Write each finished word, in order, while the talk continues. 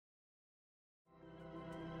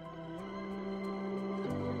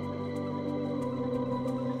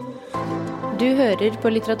Du hører på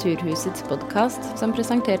Litteraturhusets podcast, som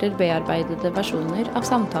presenterer bearbeidede versioner av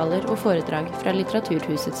samtaler og foredrag fra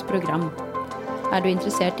Litteraturhusets program. Er du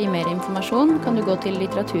interessert i mer informasjon, kan du gå til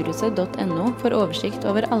litteraturhuset.no for oversikt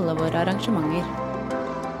over alle våre arrangementer.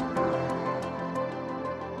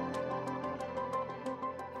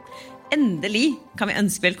 Endelig kan vi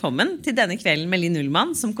ønske velkommen til denne kvelden med Linn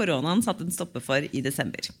Ullmann, som koronaen satte en stopper for i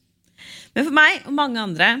desember. Men for meg og mange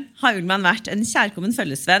andre har Ullmann vært en kjærkommen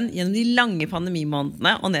følgesvenn gjennom de lange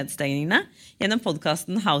pandemimånedene og nedstengningene gjennom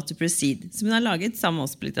podcasten How to Proceed, som hun har laget sammen med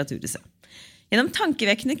oss på Litteraturhuset. Gjennom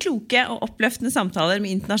tankevekkende, kloke og oppløftende samtaler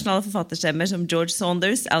med internasjonale forfatterstemmer som George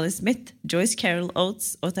Saunders, Alice Smith, Joyce Carol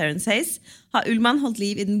Oates og Terence Hayes, har Ullmann holdt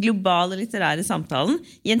liv i den globale litterære samtalen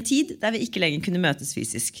i en tid der vi ikke lenger kunne møtes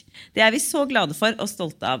fysisk. Det er vi så glade for og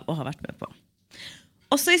stolte av å ha vært med på.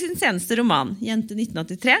 Også i sin seneste roman, Jente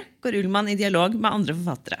 1983, går Ullmann i dialog med andre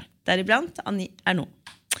forfattere, deriblant Annie Ernaux.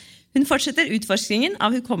 Hun fortsetter utforskningen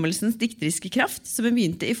av hukommelsens dikteriske kraft, som hun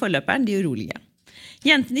begynte i forløperen De urolige.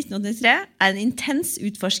 Jente 1983 er en intens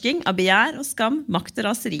utforsking av begjær og skam, makt og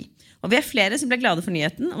raseri, og vi er flere som ble glade for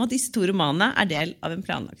nyheten om at disse to romanene er del av en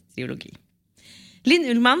planlagt trilogi.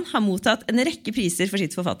 Linn Ullmann har mottatt en rekke priser for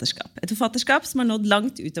sitt forfatterskap, et forfatterskap som har nådd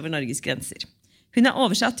langt utover Norges grenser. Hun er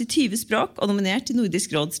oversatt til 20 språk og nominert til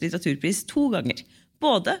Nordisk Råds litteraturpris 2 ganger,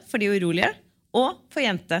 både for De urolige og for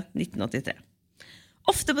Jente 1983.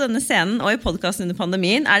 Ofte på denne scenen og i podcasten under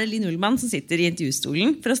pandemien er det Linn Ullmann som sitter i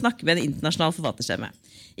intervjustolen for å snakke med en internasjonal forfatterstemme.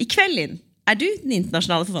 I kveld, Linn, er du den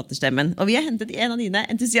internasjonale forfatterstemmen, og vi har hentet en av dine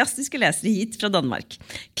entusiastiske lesere hit fra Danmark.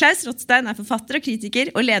 Klaus Rothstein er forfatter og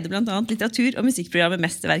kritiker og leder blant annet litteratur- og musikkprogrammet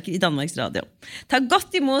Mesterverker i Danmarks Radio. Ta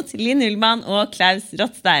godt imot Linn Ullmann og Klaus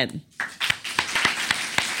Rothstein.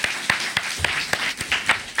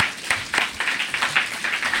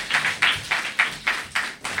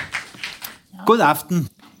 God aften.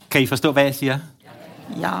 Kan I forstå, hvad jeg siger?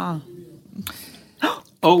 Ja.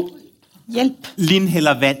 Og Hjælp. Linn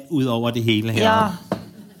hælder vand ud over det hele her. Ja,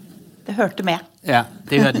 det hørte med. Ja,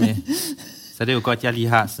 det hørte med. Så det er jo godt, jeg lige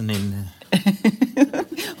har sådan en...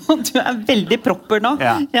 Og du er veldig propper nå.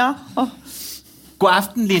 Ja. Ja. God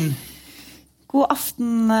aften, Linn. God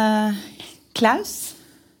aften, Klaus.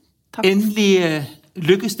 Tak. Endelig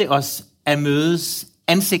lykkedes det os at mødes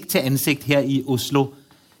ansigt til ansigt her i Oslo.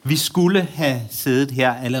 Vi skulle have siddet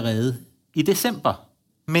her allerede i december,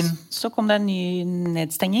 men... Så kom der en ny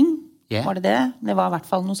nedstenging. Ja. Var det det? Det var i hvert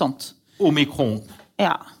fall noe sånt. Omikron.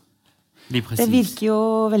 Ja. Lige præcis. Det virker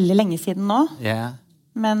jo veldig lenge siden nå. Ja.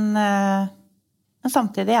 Men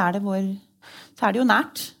samtidig er det så er det jo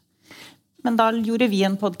nært. Men da gjorde vi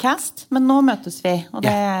en podcast, men nå møtes vi, og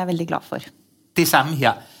det er jeg veldig glad for. Det samme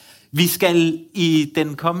her. Vi skal i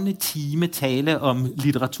den kommende time tale om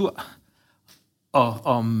litteratur, og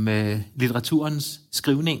om litteraturens,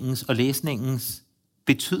 skrivningens og læsningens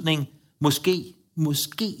betydning.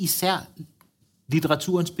 Måske især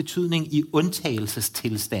litteraturens betydning i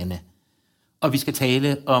undtagelsestilstande. Og vi skal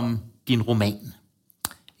tale om din roman,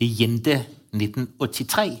 Jente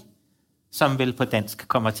 1983, som vel på dansk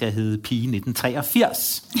kommer til at hedde Pige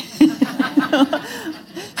 1983.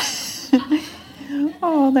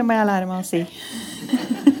 Det må jeg lære mig at sige.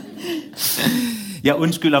 Jeg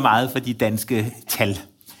undskylder meget for de danske tal.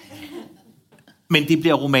 Men det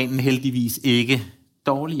bliver romanen heldigvis ikke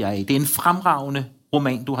dårligere af. Det er en fremragende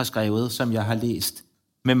roman, du har skrevet, som jeg har læst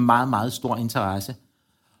med meget, meget stor interesse.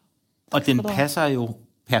 Og den passer jo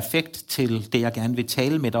perfekt til det, jeg gerne vil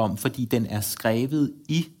tale med dig om, fordi den er skrevet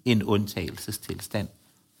i en undtagelsestilstand,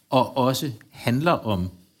 og også handler om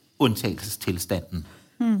undtagelsestilstanden.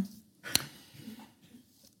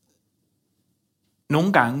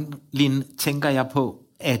 Nogle gange, Linn, tænker jeg på,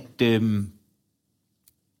 at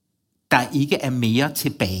der ikke er mere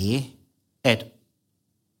tilbage at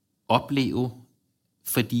opleve,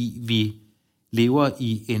 fordi vi lever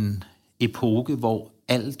i en epoke, hvor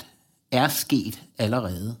alt er sket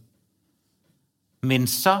allerede. Men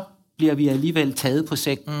så bliver vi alligevel taget på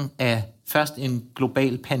sengen af først en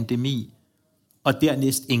global pandemi, og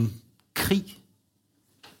dernæst en krig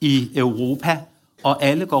i Europa, og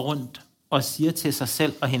alle går rundt og siger til sig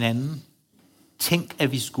selv og hinanden, tænk,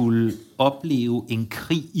 at vi skulle opleve en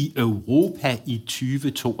krig i Europa i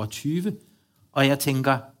 2022. Og jeg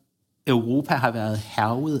tænker, Europa har været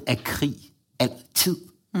hærget af krig altid.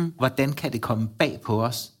 Hvordan kan det komme bag på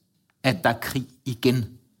os, at der er krig igen?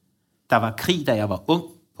 Der var krig, da jeg var ung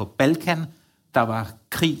på Balkan. Der var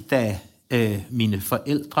krig, da mine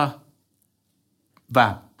forældre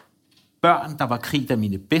var børn. Der var krig, da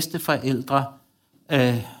mine bedsteforældre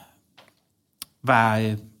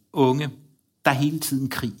var unge. Der er hele tiden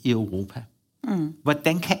krig i Europa.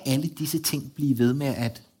 Hvordan kan alle disse ting blive ved med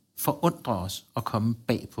at forundre os og komme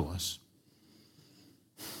bag på os?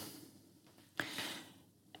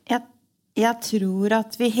 Jeg tror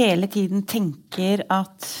at vi hele tiden tenker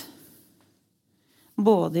at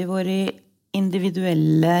både i våre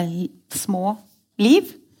individuelle små liv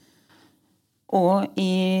og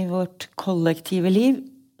i vårt kollektive liv,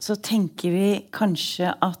 så tenker vi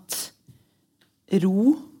kanskje at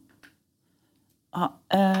roen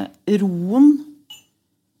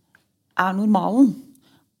normalen.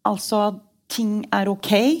 Altså at ting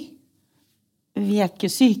ok, vi ikke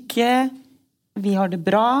syke, vi har det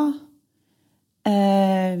bra,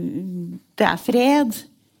 det fred,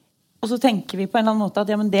 og så tenker vi på en eller annen måte at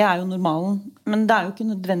ja, men det jo normalen, men det jo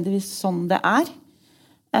ikke nødvendigvis sånn det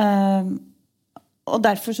og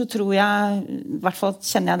derfor så tror jeg, i hvert fall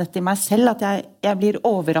kjenner jeg dette i meg selv, at jeg blir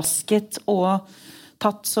overrasket og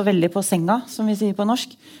tatt så veldig på senga, som vi sier på norsk,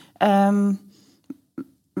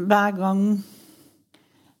 hver gang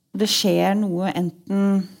det skjer noe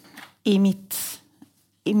enten i mitt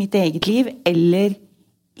eget liv eller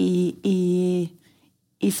i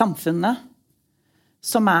samfunnet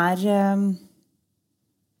som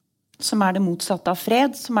det motsatte av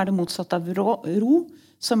fred, som det motsatte av ro,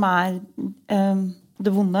 som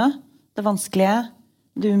det vonde, det vanskelige,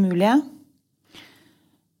 det umulige.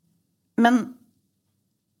 Men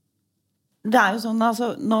det jo sånn,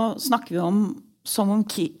 altså, nå snakker vi som om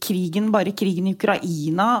bare krigen i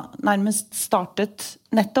Ukraina nærmest startet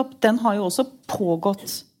nettopp. Den har jo også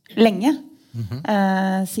pågått lenge.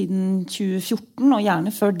 Siden 2014, og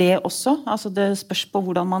gjerne før det også. Altså det spørs på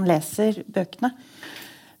hvordan man leser bøkene,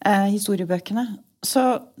 historiebøkene.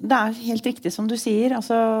 Så det helt riktig som du sier,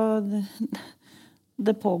 altså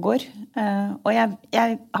det pågår. Og jeg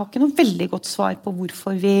har ikke noe veldig godt svar på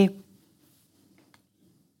hvorfor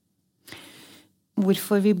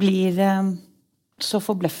vi blir så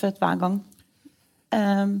forbløffet hver gang.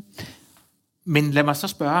 Men lad mig så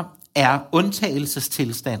spørge,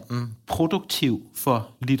 undtagelsestilstanden produktiv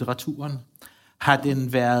for litteraturen? Har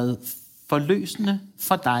den været forløsende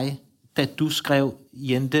for dig, da du skrev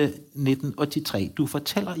Jente 1983? Du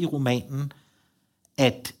fortæller i romanen,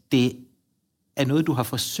 at det noget, du har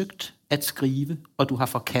forsøgt at skrive, og du har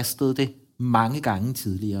forkastet det mange gange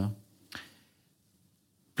tidligere.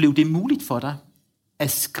 Blev det muligt for dig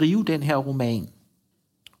at skrive den her roman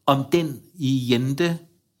om den jente,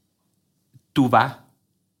 du var,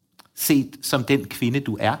 set som den kvinde,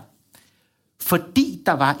 du fordi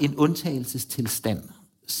der var en undtagelsestilstand,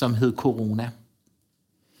 som hed corona?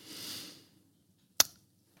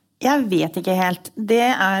 Jeg vet ikke helt. Det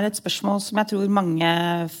et spørsmål som jeg tror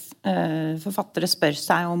mange forfattere spør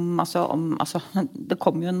seg om. Altså, det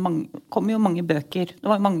kom jo mange bøker. Det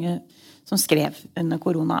var mange som skrev under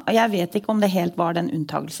korona. Og jeg vet ikke om det helt var den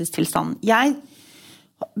unntagelsestilstanden. Jeg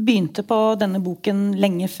begynte på denne boken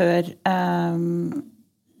lenge før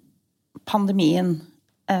pandemien.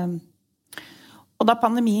 Og da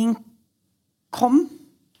pandemien kom,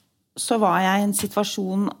 så var jeg i en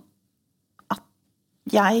situasjon at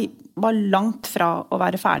jeg var langt fra å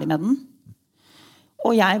være ferdig med den.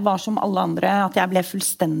 Og jeg var som alle andre, at jeg ble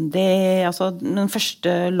fullstendig, altså den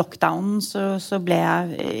første lockdownen så ble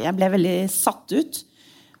jeg ble veldig satt ut.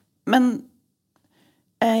 Men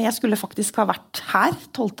jeg skulle faktisk ha vært her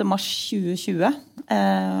 12. mars 2020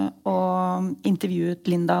 og intervjuet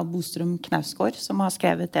Linda Bostrøm Knausgård, som har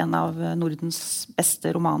skrevet en av Nordens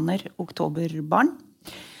beste romaner, Oktoberbarn,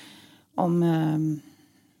 om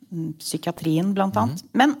psykiatrien blant annet.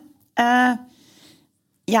 Men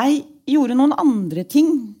jeg gjorde noen andre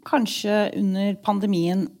ting, kanskje under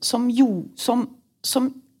pandemien, som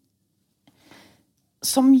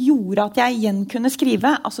gjorde at jeg igjen kunne skrive.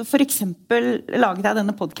 Altså for eksempel laget jeg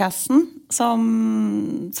denne podcasten som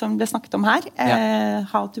ble snakket om her,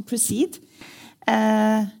 How to Proceed,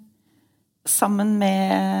 sammen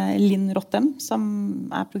med Linn Rottem, som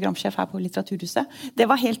programsjef her på Litteraturhuset. Det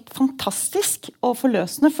var helt fantastisk og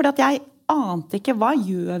forløsende, fordi at jeg ante ikke, hva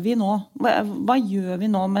gjør vi nå? Hva gjør vi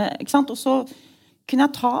nå med, ikke sant? Og så kunne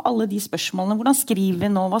jeg ta alle de spørsmålene. Hvordan skriver vi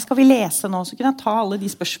nå? Hva skal vi lese nå? Så kunne jeg ta alle de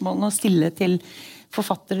spørsmålene og stille til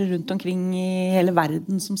forfattere rundt omkring i hele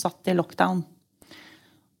verden som satt i lockdown.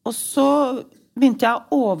 Og så begynte jeg å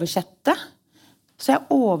oversette. Så jeg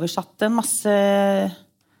oversatte en masse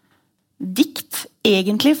dikt,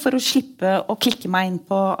 egentlig, for å slippe å klikke meg inn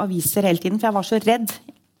på aviser hele tiden, for jeg var så redd.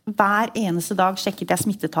 Hver eneste dag sjekket jeg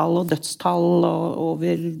smittetall og dødstall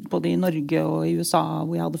over både i Norge og i USA,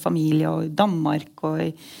 hvor jeg hadde familie, og i Danmark og i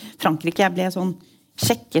Frankrike. Jeg ble sånn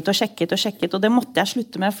sjekket, og det måtte jeg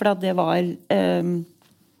slutte med, for det var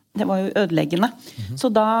jo ødeleggende. Så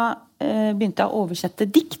da begynte jeg å oversette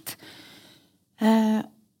dikt.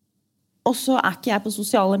 Og så ikke jeg på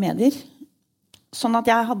sosiale medier. Sånn at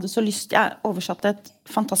jeg hadde så lyst... Jeg oversatte et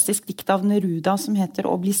fantastisk dikt av Neruda som heter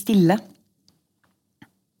Å bli stille.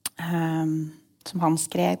 Som han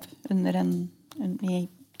skrev i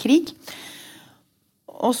krig.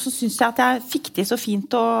 Og så synes jeg at jeg fikk det så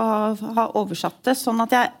fint å ha oversatt det, sånn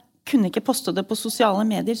at jeg kunne ikke poste det på sosiale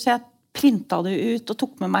medier, så jeg printet det ut og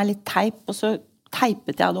tok med meg litt teip, og så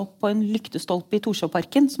teipet jeg det opp på en lyktestolpe i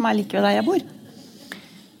Torshovparken, som like ved der jeg bor.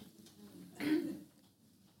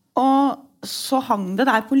 Og så hang det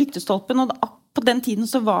der på lyktestolpen, og på den tiden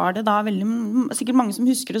så var det da sikkert mange som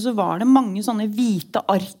husker det, så var det mange sånne hvite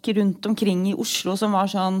ark rundt omkring i Oslo som var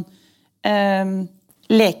sånn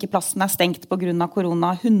lekeplassen stengt på grunn av korona,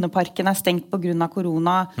 hundeparken stengt på grunn av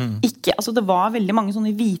korona. Ikke, altså det var veldig mange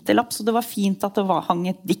sånne hvite lapp, så det var fint at det hang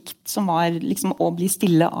et dikt som var liksom Å bli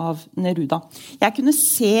stille av Neruda. Jeg kunne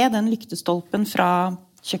se den lyktestolpen fra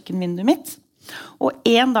kjøkkenvinduet mitt, og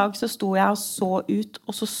en dag så sto jeg og så ut,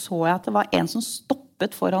 og så jeg at det var en som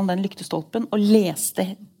stoppet foran den lyktestolpen og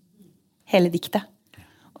leste hele diktet.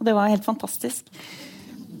 Og det var helt fantastisk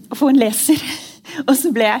å få en leser. Og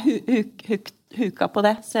så ble jeg huka på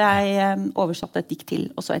det, så jeg oversatte et dikt til,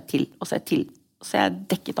 og så et til, og så et til. Så jeg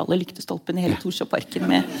dekket alle lyktestolpene i hele Torshovparken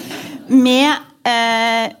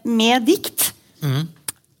med dikt.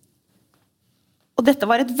 Og dette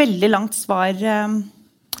var et veldig langt svar.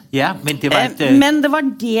 Ja, men det var men det var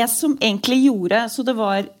det som egentlig gjorde, så det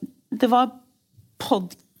var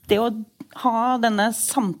det å ha denne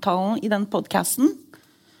samtalen i den podcasten,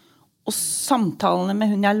 og samtalene med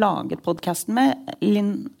hun jeg laget podcasten med,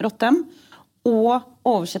 Linn Rottem, og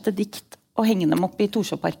oversette dikt og henge dem opp i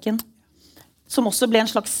Torshovparken, som også ble en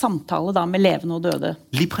slags samtale da med levende og døde.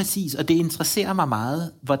 Lige præcis, og det interesserer mig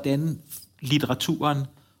meget, hvordan litteraturen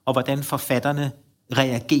og hvordan forfatterne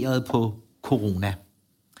reagerede på corona.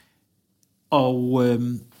 Og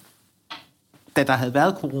da der havde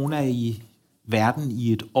været corona i verden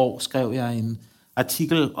i et år, skrev jeg en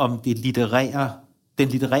artikel om den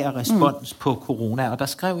litterære respons på corona, og der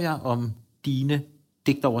skrev jeg om dine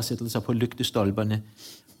digtoversættelser på lygtestolperne.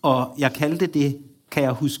 Og jeg kaldte det, kan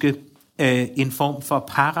jeg huske, en form for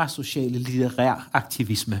parasocial litterær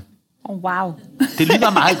aktivisme. Wow. Det lyder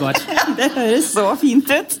meget godt. Det høres så fint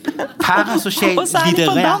ut. Parasocial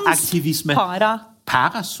litterær aktivisme.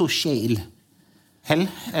 Parasocial.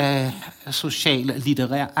 Social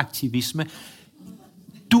litterær aktivisme.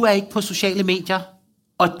 Du ikke på sociale medier,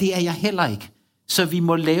 og det jeg heller ikke. Så vi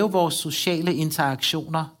må lave vores sociale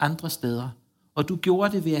interaktioner andre steder. Og du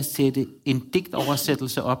gjorde det ved at sætte en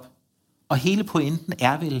digtoversættelse op. Og hele pointen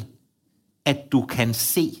vel, at du kan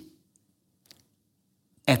se,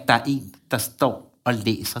 at der en, der står og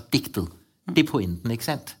læser digtet. Det pointen, ikke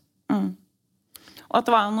sant? Og at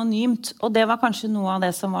det var anonymt. Og det var kanskje noe av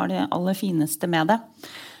det som var det aller fineste med det.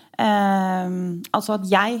 Altså at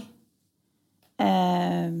jeg...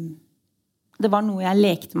 det var noe jeg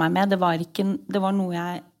lekte meg med. Det var noe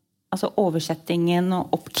jeg... Altså oversettingen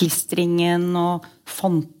og oppklistringen og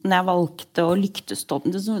fonten jeg valgte og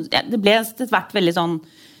lyktestolpen. Det ble etter hvert veldig sånn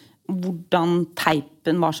hvordan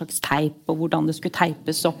teipen, hva slags teip og hvordan det skulle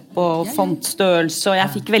teipes opp og fontstørrelse. Og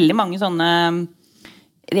jeg fikk veldig mange sånne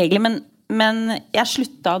regler. Men jeg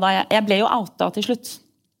slutta da jeg ble jo outa til slutt.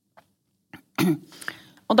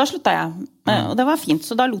 Og da slutta jeg. Og det var fint,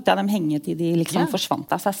 så da lot jeg dem henge til de liksom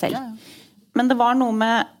forsvant av seg selv. Men det var noe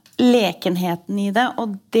med lekenheten i det,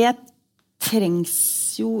 og det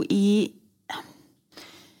trengs jo i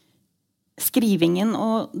skrivingen,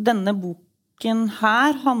 og denne boken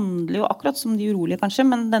her handler jo akkurat som De urolige kanskje,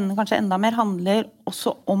 men denne kanskje enda mer handler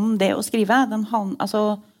også om det å skrive.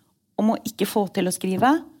 Altså om å ikke få til å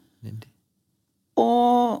skrive.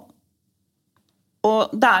 Og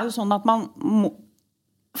det jo sånn at man må,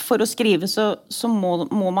 for å skrive så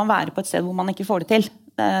må man være på et sted hvor man ikke får det til.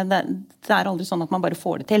 Det aldri sånn at man bare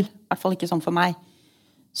får det til, i hvert fall ikke sånn for meg.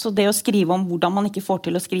 Så det å skrive om hvordan man ikke får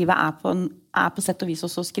til å skrive på sett og vis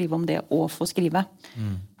også å skrive om det å få skrive.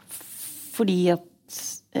 Fordi at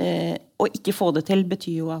å ikke få det til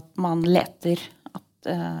betyr jo at man leter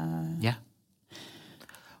Ja.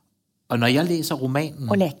 Og når jeg læser romanen,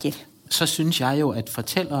 og leker, så synes jeg jo at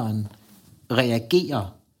fortælleren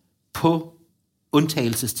reagerer på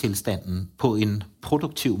undtagelsestilstanden på en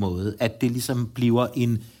produktiv måde, at det ligesom bliver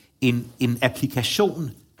en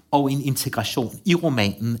applikation og en integration i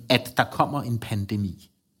romanen, at der kommer en pandemi.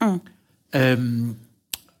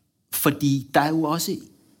 Fordi der jo også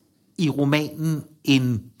i romanen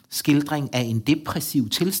en skildring af en depressiv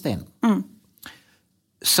tilstand,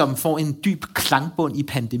 som får en dyb klangbund i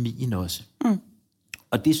pandemien også.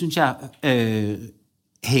 Og det synes jeg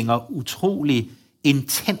hænger utrolig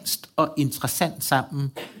intenst og interessant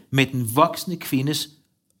sammen med den voksne kvindes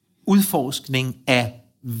udforskning af,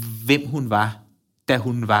 hvem hun var, da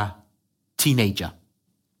hun var teenager.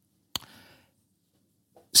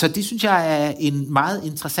 Så det synes jeg er en meget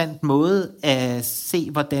interessant måde at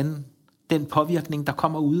se, hvordan den påvirkning, der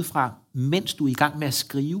kommer udefra, mens du er i gang med at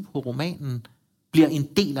skrive på romanen, bliver en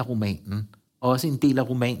del af romanen, og også en del af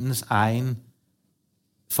romanens egen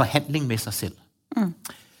forhandling med sig selv. Mm.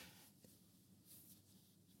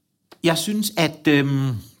 Jeg synes, at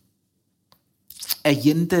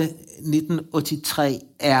Allende 1983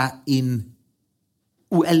 er en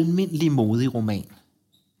ualmindelig modig roman,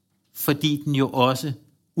 fordi den jo også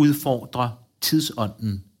udfordrer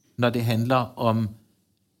tidsånden, når det handler om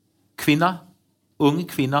kvinder, unge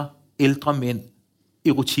kvinder, ældre mænd,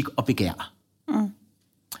 erotik og begær. Mm.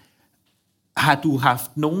 Har du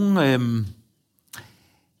haft nogle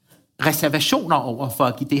reservationer over for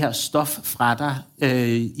at give det her stof fra dig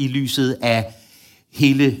i lyset af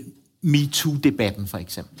hele MeToo-debatten for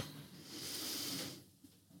eksempel?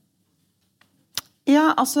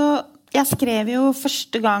 Ja, altså, jeg skrev jo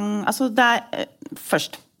første gang, altså det er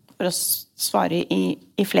først, for å svare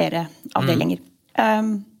i flere avdelinger.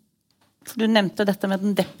 For du nevnte dette med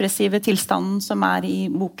den depressive tilstanden som er i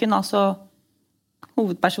boken, altså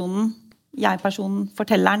hovedpersonen, jeg-personen,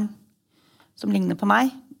 fortelleren, som ligner på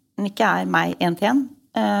meg, men ikke er meg en til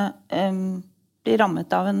en, blir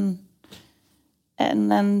rammet av en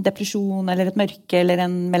depresjon, eller et mørke, eller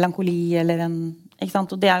en melankoli, eller en, ikke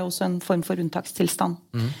sant? Og det er jo også en form for unntakstilstand.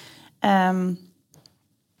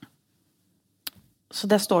 Så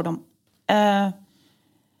det står det om.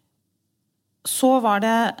 Så var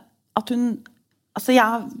det at hun, altså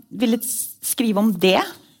jeg ville skrive om det,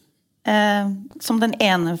 som den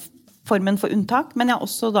ene formen for unntak, men jeg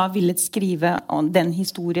også da ville skrive om den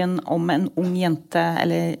historien om en ung jente,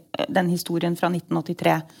 eller den historien fra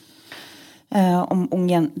 1983, om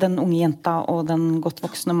den unge jenta og den godt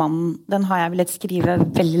voksne mannen. Den har jeg villet skrive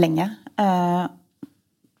veldig lenge.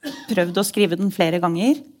 Prøvd å skrive den flere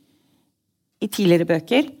ganger i tidligere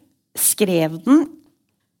bøker. Skrev den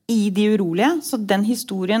i De urolige, så den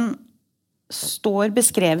historien står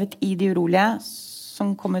beskrevet i De urolige,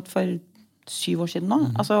 som kom ut for 7 år siden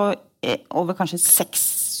nå. Altså over kanskje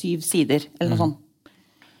 6-7 sider, eller noe sånt.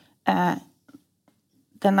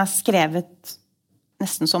 Den er skrevet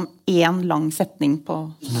nesten som en lang setning på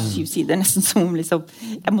 7 sider, nesten som liksom,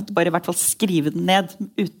 jeg måtte bare i hvert fall skrive den ned,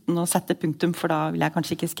 uten å sette punktum, for da vil jeg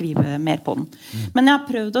kanskje ikke skrive mer på den. Men jeg har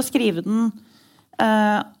prøvd å skrive den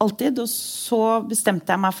alltid, og så bestemte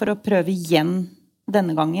jeg meg for å prøve igjen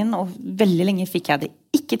denne gangen, og veldig lenge fikk jeg det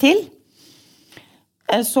ikke til.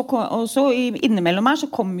 Og så innimellom her så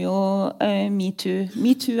kom jo MeToo.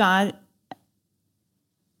 MeToo er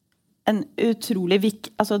en utrolig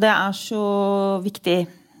viktig, altså det er så viktig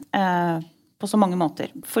på så mange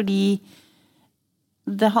måter, fordi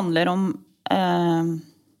det handler om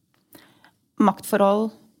maktforhold,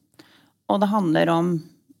 og det handler om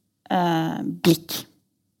blikk.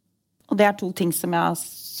 Og det er 2 ting som jeg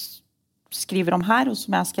skriver om her, og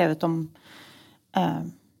som jeg har skrevet om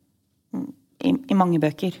i mange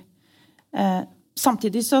bøker.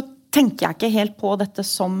 Samtidig så tenker jeg ikke helt på dette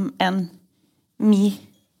som en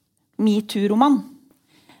MeToo-roman.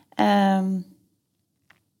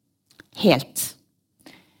 Helt.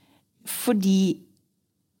 Fordi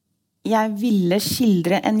jeg ville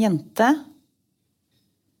skildre en jente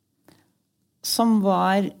som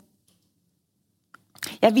var...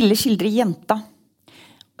 Jeg ville skildre jenta.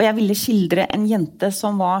 Og jeg ville skildre en jente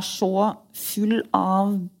som var så full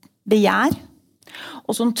av begjær,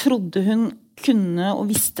 og som trodde hun kunne og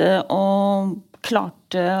visste og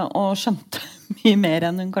klarte og skjønte mye mer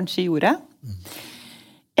enn hun kanskje gjorde.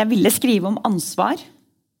 Jeg ville skrive om ansvar.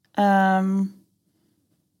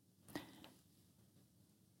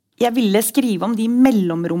 Jeg ville skrive om de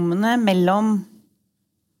mellomrommene mellom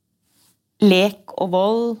lek og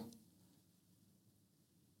vold,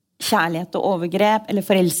 kjærlighet og overgrep, eller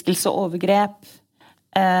forelskelse og overgrep,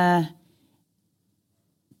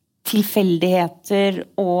 tilfeldigheter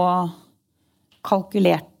og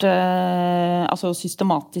kalkulerte, altså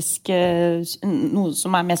systematiske, noe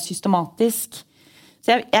som er mest systematisk.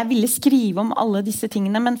 Så jeg ville skrive om alle disse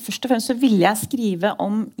tingene, men først og fremst så ville jeg skrive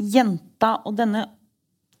om jenta, og denne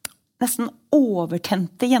nesten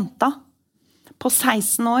overtente jenta på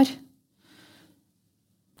 16 år,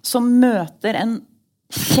 som møter en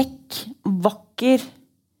kjekk, vakker,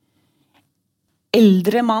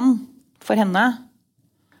 eldre mann for henne,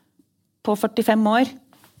 på 45 år,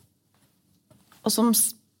 og som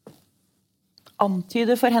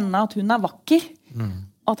antyder for henne at hun er vakker,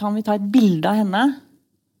 og at han vil ta et bilde av henne.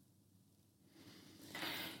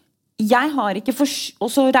 jeg har ikke og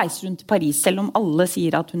så reiser hun til Paris, selv om alle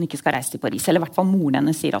sier at hun ikke skal reise til Paris, eller I hvert fall moren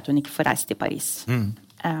hennes sier at hun ikke får reise til Paris.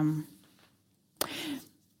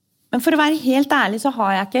 Men for å være helt ærlig så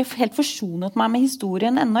har jeg ikke helt forsonet meg med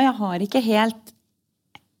historien ennå. Jeg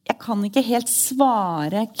kan ikke helt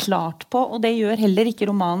svare klart på, og det gjør heller ikke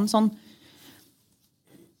romanen sånn,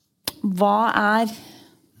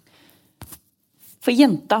 for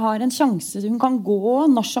jenta har en sjanse, hun kan gå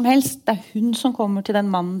når som helst, det hun som kommer til den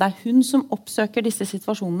mannen, det hun som oppsøker disse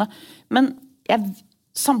situasjonene, men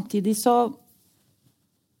samtidig så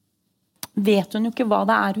vet hun jo ikke hva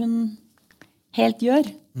det hun helt gjør.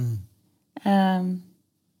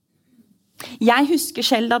 Jeg husker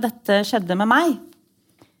selv da dette skjedde med meg,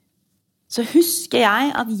 så husker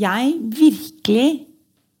jeg at jeg virkelig,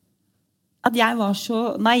 at jeg var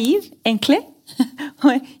så naiv, egentlig.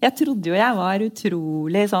 Jeg trodde jo jeg var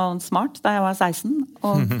utrolig sånn smart da jeg var 16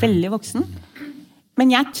 og veldig voksen.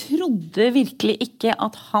 Men jeg trodde virkelig ikke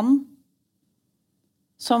at han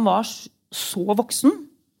som var så voksen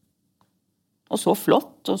og så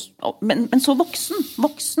flott, men så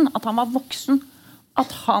voksen, at han var voksen,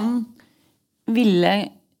 at han ville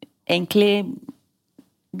egentlig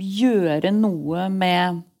gjøre noe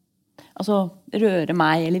med, altså røre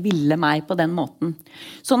meg eller ville meg på den måten.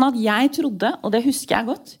 Sånn at jeg trodde, og det husker jeg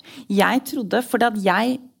godt, jeg trodde, fordi at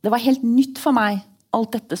det var helt nytt for meg,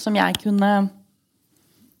 alt dette som jeg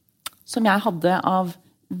hadde av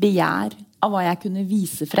begjær, av hva jeg kunne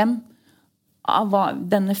vise frem, av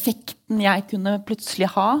den effekten jeg kunne plutselig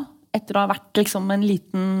ha, etter å ha vært liksom en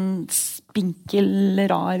liten spinkel,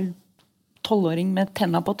 rar 12-åring med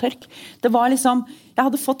tenna på tørk. Det var liksom, jeg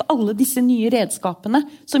hadde fått alle disse nye redskapene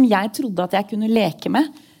som jeg trodde at jeg kunne leke med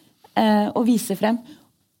og vise frem.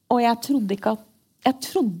 Og jeg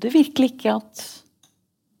trodde virkelig ikke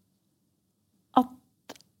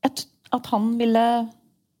at han ville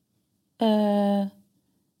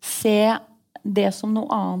se det som noe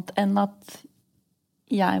annet enn at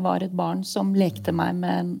jeg var et barn som lekte meg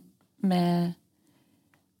med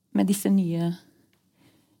disse nye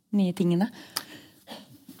tingene.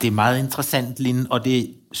 Det meget interessant, Linn, og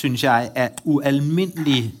det synes jeg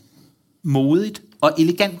ualmindelig modigt og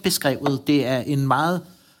elegant beskrevet. Det en meget,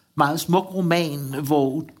 meget smuk roman,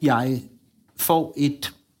 hvor jeg får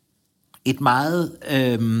et meget,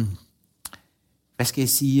 hvad skal jeg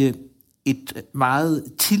sige, et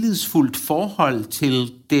meget tillidsfuldt forhold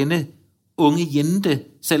til denne unge jente,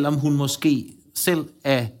 selvom hun måske selv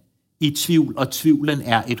I tvivl, og tvivlen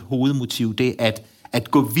et hovedmotiv. Det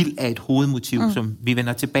at gå vild et hovedmotiv, som vi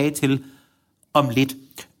vender tilbage til om lidt.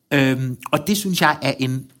 Og det synes jeg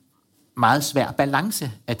en meget svær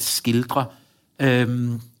balance at skildre.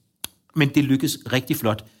 Men det lykkes rigtig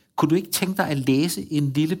flot. Kunne du ikke tænke dig at læse en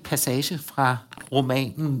lille passage fra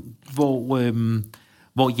romanen,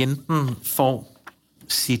 hvor jenten får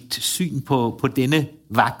sit syn på denne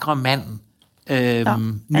vakre mand,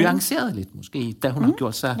 nuanceret lidt måske, da hun har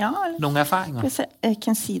gjort sig nogle erfaringer? Jeg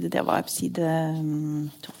kan sige det var på side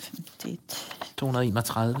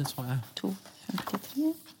 231, tror jeg.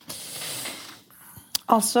 253.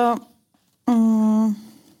 Altså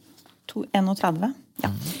 231, ja.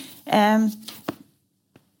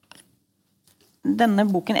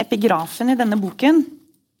 Denne boken, epigrafen I denne boken,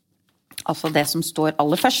 altså det som står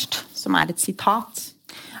aller først, som et sitat,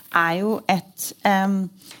 jo et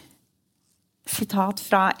sitat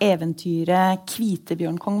fra eventyret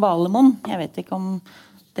Kvitebjørn Kong Valemon. Jeg vet ikke om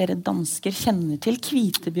dere dansker kjenner til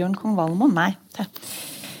Kvitebjørn Kong Valemon. Nei.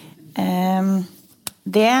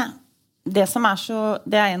 Det som så,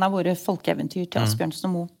 det en av våre folkeeventyr til Asbjørnsen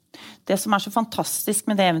og Moe. Det som så fantastisk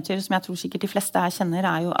med det eventyret, som jeg tror sikkert de fleste her kjenner,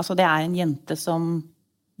 jo, altså det en jente som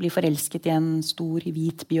blir forelsket I en stor,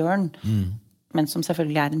 hvit bjørn, men som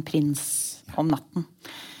selvfølgelig en prins om natten.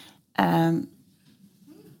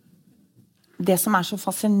 Det som så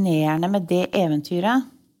fascinerende med det eventyret,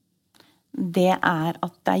 det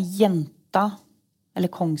at det jenta, eller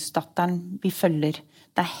kongsdatteren, vi følger.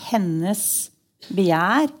 Det hennes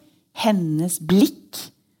begjær, hennes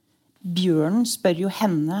blikk. Bjørnen spør jo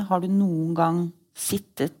henne, har du noen gang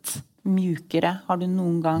sittet mjukere? Har du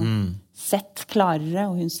noen gang sett klarere?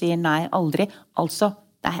 Og hun sier nei, aldri. Altså,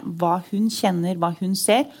 det hva hun kjenner, hva hun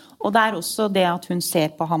ser. Og det også det at hun ser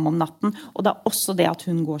på ham om natten. Og det også det at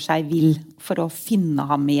hun går seg vill for å finne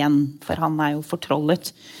ham igjen. For han jo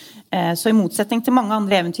fortrollet. Så I motsetning til mange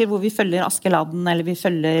andre eventyr hvor vi følger Askeladden, eller vi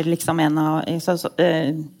følger liksom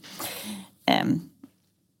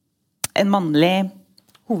en mannlig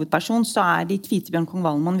hovedperson, så det I Kvitebjørn Kong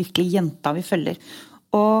Valemon virkelig jenta vi følger.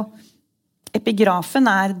 Og epigrafen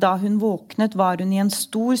da hun våknet, var hun I en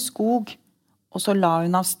stor skog, og så la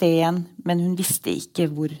hun av sted igjen, men hun visste ikke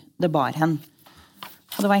hvor det bar hen.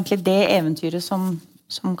 Og det var egentlig det eventyret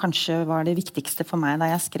som kanskje var det viktigste for meg da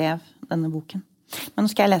jeg skrev denne boken. Men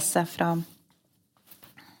nå skal jeg lese fra...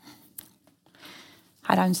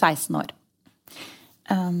 Her hun 16 år.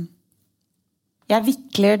 Jeg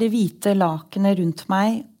vikler det hvite lakenet rundt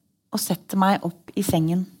meg og setter meg opp i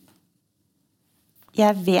sengen.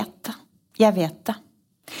 Jeg vet det.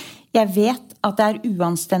 Jeg vet at det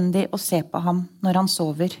uanstendig å se på ham når han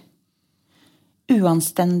sover.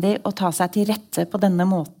 Uanstendig å ta seg til rette på denne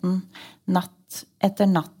måten, natt etter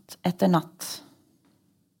natt etter natt.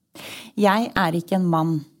 Jeg ikke en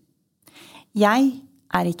mann. Jeg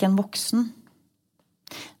ikke en voksen.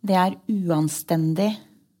 Det uanstendig.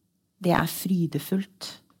 Det frydefullt.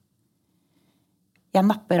 Jeg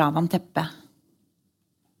napper av ham teppet.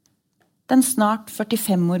 Den snart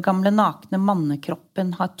 45 år gamle nakne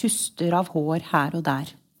mannekroppen har tuster av hår her og der.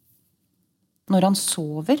 Når han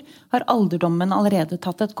sover, har alderdommen allerede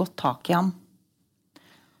tatt et godt tak i ham.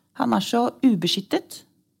 Han så ubeskyttet.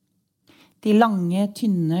 De lange,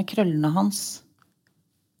 tynne krøllene hans.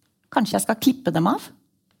 Kanskje jeg skal klippe dem av?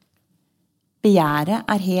 Begjæret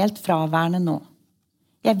helt fraværende nå.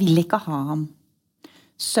 Jeg vil ikke ha ham.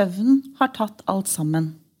 Søvnen har tatt alt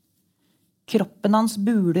sammen. Kroppen hans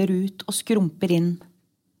buler ut og skrumper inn.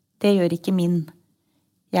 Det gjør ikke min.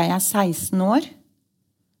 Jeg 16 år.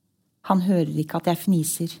 Han hører ikke at jeg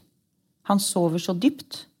fniser. Han sover så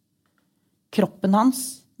dypt. Kroppen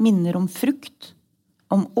hans minner om frukt,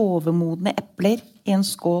 om overmodne epler i en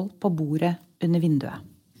skål på bordet under vinduet.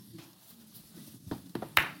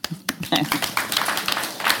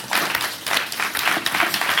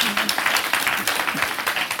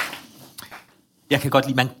 Jeg kan godt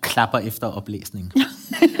lide, man klapper efter oplæsning.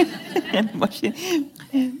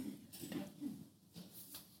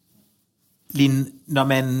 Linn, når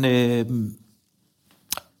man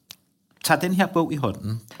tager den her bog i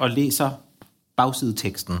hånden og læser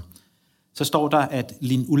bagsideteksten, så står der, at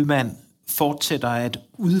Linn Ullmann fortsætter at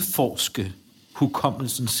udforske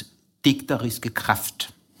hukommelsens digteriske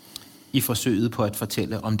kraft i forsøget på at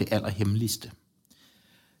fortælle om det allerhemmeligste.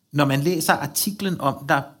 Når man læser artiklen om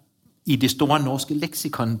der i det store norske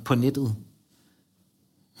leksikon på nettet,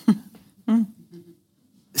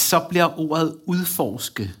 så bliver ordet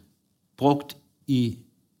udforske brugt i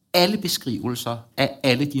alle beskrivelser af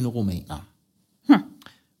alle dine romaner.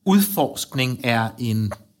 Udforskning er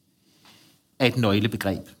et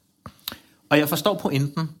nøglebegreb. Og jeg forstår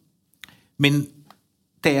pointen, men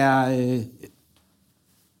da jeg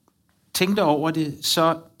tænkte over det,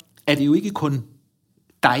 så er det jo ikke kun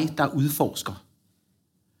dig, der udforsker.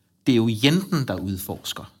 Det er jo jenten, der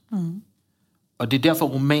udforsker. Og det er derfor,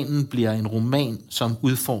 romanen bliver en roman, som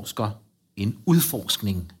udforsker en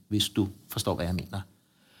udforskning, hvis du forstår, hvad jeg mener.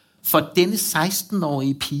 For denne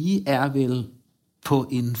 16-årige pige er vel på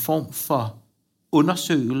en form for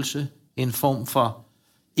undersøgelse, en form for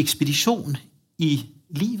ekspedition i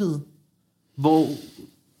livet, hvor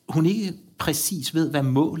hun ikke præcis ved, hvad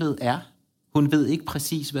målet er. Hun ved ikke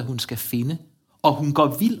præcis, hvad hun skal finde. Og hun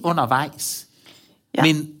går vild undervejs. Ja.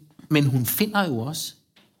 Men hun finder jo også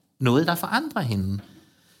noget, der forandrer hende.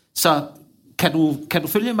 Så kan du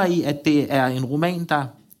følge mig i, at det er en roman, der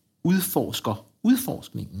udforsker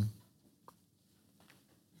udforskningen?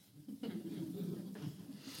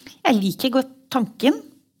 Jeg liker godt tanken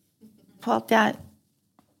på at jeg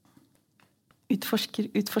utforsker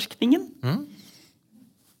utforskningen.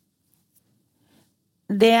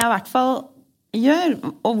 Det jeg i hvert fall gjør,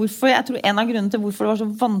 og hvorfor jeg tror en av grunnene til hvorfor det var så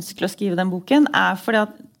vanskelig å skrive den boken, fordi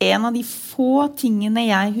at en av de få tingene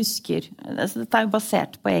jeg husker, altså dette jo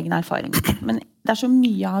basert på egen erfaring, men det så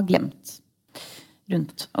mye jeg har glemt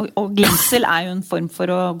rundt, og glemsel jo en form for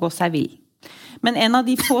å gå seg vill. Men en av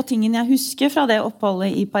de få tingene jeg husker fra det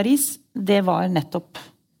oppholdet i Paris, det var nettopp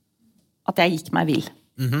at jeg gikk meg vill.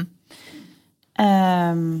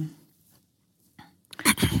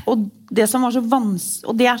 Og det som var så vanskelig,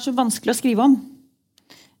 og det så vanskelig å skrive om,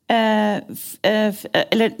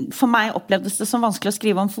 eller for meg opplevdes det som vanskelig å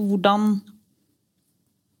skrive om, for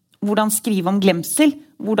hvordan skrive om glemsel,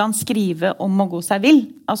 hvordan skrive om å gå seg vill.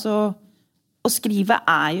 Altså, å skrive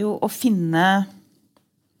jo å finne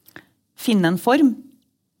en form.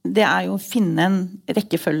 Det jo å finne en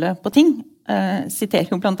rekkefølge på ting. Siterer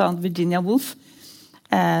jo blant annet Virginia Woolf,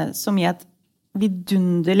 som gir et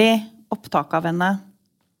vidunderlig opptak av henne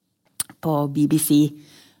på BBC,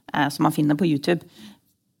 som man finner på YouTube.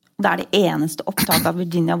 Det det eneste opptak av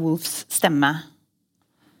Virginia Woolfs stemme,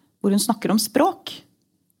 hvor hun snakker om språk.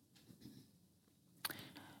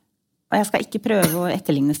 Og jeg skal ikke prøve å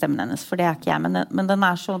etterligne stemmen hennes, for det ikke jeg, men den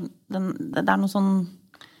så, det noe sånn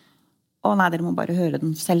Å nei, dere må bare høre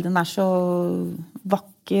den selv. Den så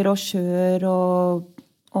vakker og skjør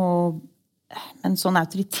og en sånn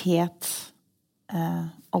autoritet.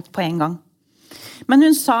 Alt på en gang. Men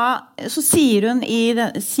hun så sier hun,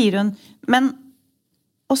 men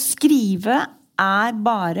å skrive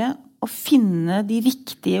bare å finne de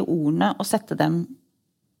riktige ordene og sette dem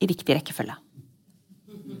i riktig rekkefølge.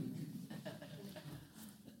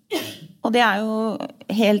 Og det jo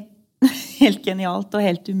helt genialt og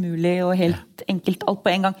helt umulig og helt enkelt alt på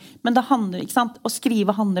en gang. Men det handler, ikke sant? Å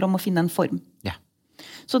skrive handler om å finne en form. Ja.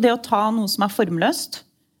 Så det å ta noe som formløst,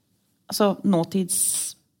 altså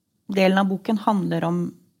nåtidsdelen av boken handler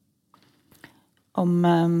om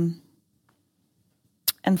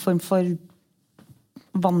en form for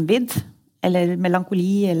vanvidd, eller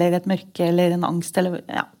melankoli, eller et mørke, eller en angst, eller,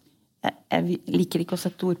 ja. Jeg liker ikke å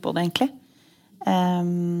sette ord på det, egentlig.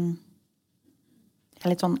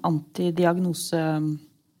 Litt sånn antidiagnose.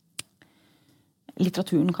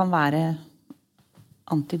 Litteraturen kan være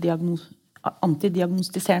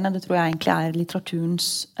antidiagnostiserende. Det tror jeg egentlig litteraturens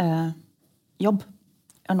jobb.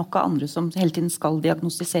 Det nok av andre som hele tiden skal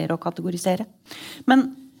diagnostisere og kategorisere. Men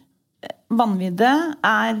vanviddet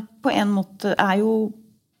på en måte jo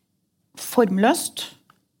formløst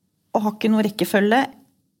og har ikke noe rekkefølge.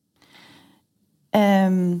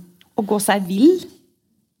 Å gå seg vill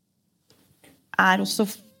også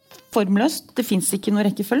formløst. Det finnes ikke noe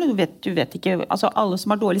rekkefølge. Du vet ikke, altså alle som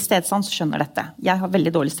har dårlig stedsans skjønner dette. Jeg har veldig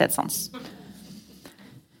dårlig stedsans.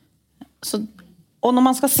 Og når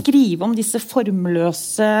man skal skrive om disse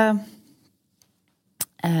formløse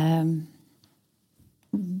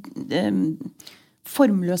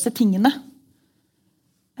formløse tingene,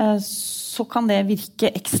 så kan det virke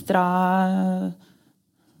ekstra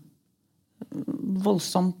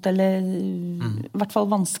voldsomt, eller i hvert fall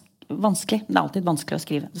vanskelig. Det alltid vanskelig å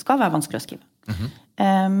skrive. Det skal være vanskelig å skrive.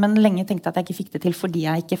 Men lenge tenkte jeg at jeg ikke fikk det til, fordi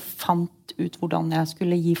jeg ikke fant ut hvordan jeg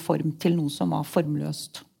skulle gi form til noe som var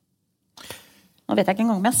formløst. Nå vet jeg ikke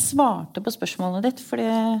engang om jeg svarte på spørsmålet ditt, fordi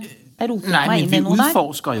jeg rotet meg inn i noe der. Nej, men vi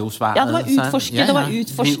udforsker jo svaret. Ja, det var utforsket, det var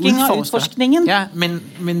utforsking av utforskningen. Ja,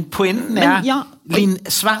 men pointen Lin,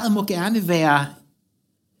 svaret må gerne være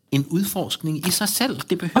en udforskning i sig selv.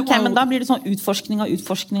 Det behøver okay, men da blir det sånn utforskning av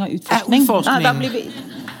utforskning av utforskning. Udforskning. Da blir vi...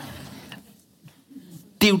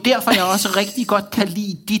 Det jo derfor, jeg også rigtig godt kan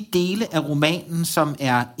lide de dele af romanen, som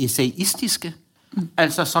essayistiske,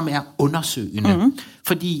 altså som undersøgende.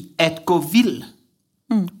 Fordi at gå vild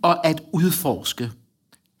og at udforske,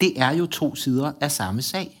 det jo 2 sider af samme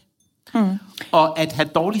sag. Og at have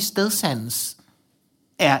dårlig stedsans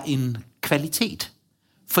en kvalitet.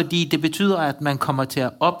 Fordi det betyder, at man kommer til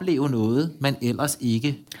at opleve noget, man ellers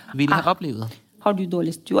ikke ville have oplevet. Har du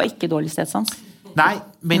har ikke dårlig stedsans? Nej,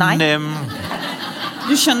 men... Nej.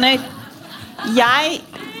 Du skjønner,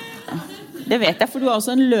 det vet jeg, for du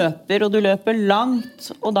også en løper, og du løper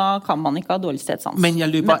langt, og da kan man ikke ha dårlig stedsans. Men jeg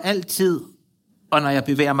løber altid, og når jeg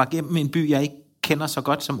bevæger mig gennem en by, jeg ikke kender så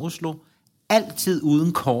godt som Oslo, altid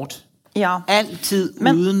uden kort. Ja. Altid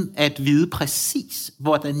uden at vide præcis,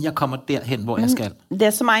 hvordan jeg kommer derhen, hvor jeg skal.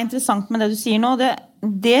 Det som interessant med det du sier nå,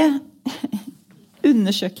 det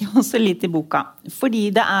undersøker jeg også litt i boka. Fordi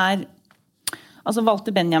det altså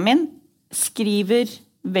Walter Benjamin skriver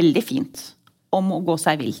veldig fint om å gå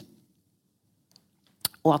seg vill.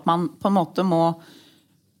 Og at man på en måte må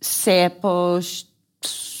se på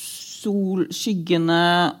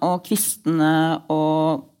skyggene og kvistene,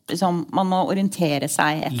 og liksom, man må orientere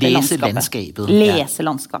seg etter landskapet. Lese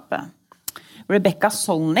landskapet. Rebecca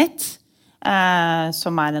Solnit,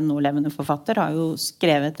 som en nålevende forfatter, har jo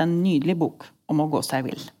skrevet en nydelig bok om å gå seg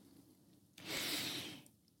vill.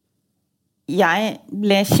 Jeg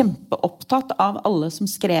ble kjempeopptatt av alle som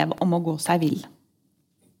skrev om å gå seg vill.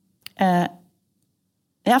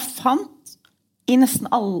 Jeg fant i nesten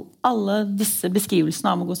alle disse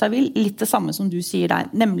beskrivelsene av å gå seg vill litt det samme som du sier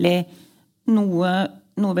der, nemlig noe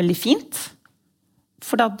veldig fint,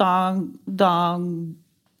 for da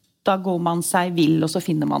går man seg vill, og så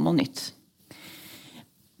finner man noe nytt.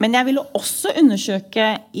 Men jeg ville også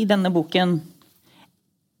undersøke i denne boken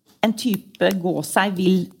en type gå seg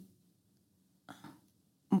vill,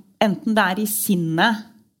 enten det i sinnet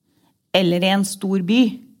eller i en stor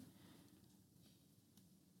by,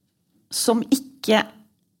 som ikke,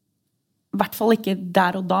 i hvert fall ikke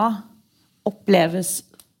der og da, oppleves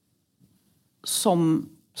som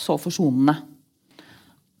så forsonende.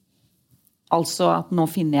 Altså at nå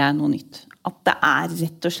finner jeg noe nytt. At det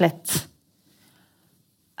rett og slett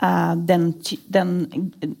den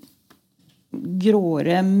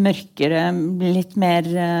gråere, mørkere, litt mer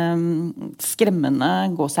skremmende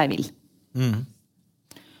gå seg vill.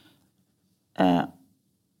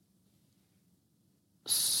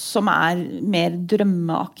 som mer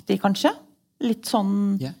drømmeaktig, kanskje. Litt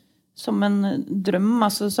sånn som en drøm,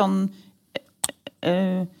 altså sånn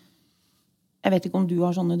jeg vet ikke om du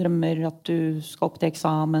har sånne drømmer at du skal opp til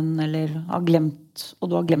eksamen, eller og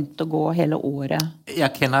du har glemt å gå hele året.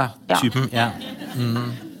 Jeg kender typen,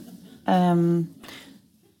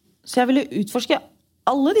 Så jeg ville utforske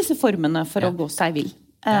alle disse formene for å gå seg vill.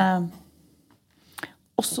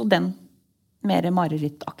 Også den mer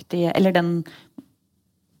marerittaktige, eller den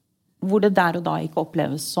hvor det der og da ikke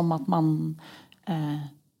oppleves som at man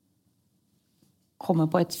kommer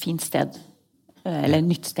på et fint sted, eller et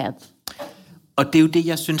nytt sted. Og det jo det,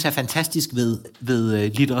 jeg synes fantastisk ved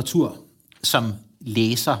litteratur som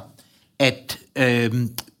læser, at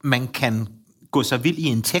man kan gå sig vild i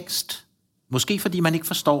en tekst, måske fordi man ikke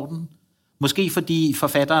forstår den, måske fordi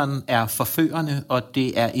forfatteren forførende, og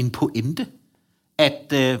det en pointe,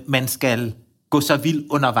 at man skal gå sig vild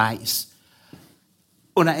undervejs.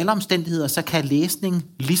 Under alle omstændigheder, så kan læsning,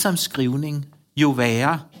 ligesom skrivning, jo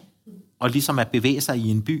være, og ligesom at bevæge sig i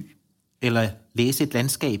en by, eller læse et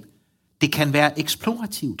landskab, det kan være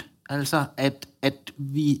eksplorativt. Altså, at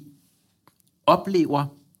vi oplever,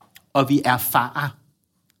 og vi erfarer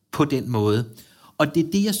på den måde. Og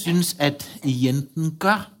det det, jeg synes, at Jenten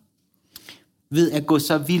gør, ved at gå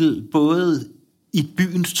så vild både i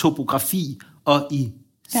byens topografi og i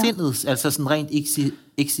sindets, altså sådan rent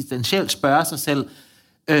eksistentielt spørge sig selv,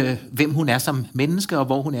 hvem hun som menneske, og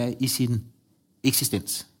hvor hun i sin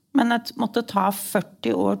eksistens. Men det måtte ta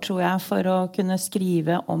 40 år, tror jeg, for å kunne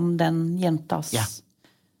skrive om den jentas. Ja.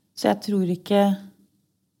 Så jeg tror ikke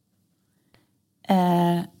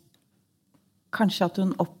kanskje at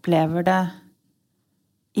hun opplever det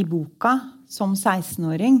i boka som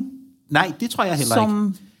 16-åring. Nej, det tror jeg heller ikke.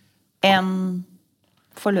 Som en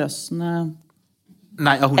forløsende...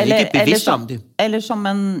 Nej, og hun ikke bevidst om det. Eller som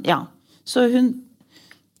en... Ja. Så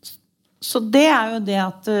det jo det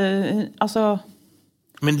at... altså...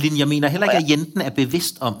 Men Linn, jeg mener heller ikke, at Jenten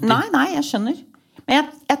bevidst om det. Nei, jeg skjønner.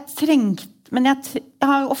 Men jeg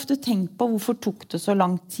har jo ofte tenkt på hvorfor tok det så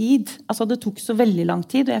lang tid. Altså, det tok så veldig lang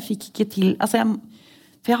tid, og jeg fikk ikke til... Altså,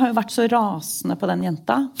 for jeg har jo vært så rasende på den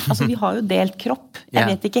jenta. Altså, vi har jo delt kropp. Jeg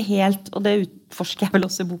vet ikke helt, og det utforsker jeg vel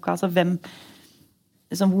også i boka, altså hvem...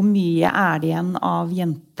 Liksom, hvor mye det igjen av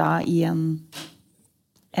jenta i en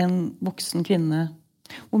voksen kvinne?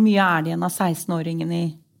 Hvor mye det igjen av 16-åringen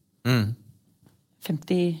i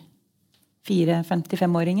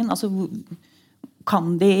 54-55-åringen? Altså,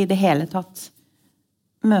 kan de i det hele tatt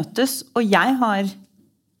møtes? Og jeg har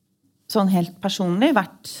sånn helt personlig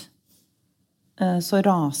vært så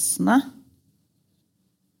rasende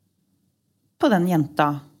på den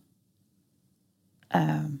jenta.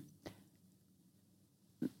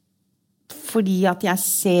 Fordi at jeg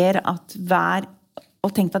ser at og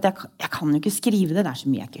tenkte at jeg kan jo ikke skrive det, det så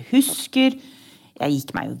mye jeg ikke husker. Jeg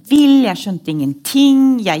gikk meg jo vill, jeg skjønte ingenting.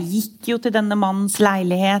 Jeg gikk jo til denne mannens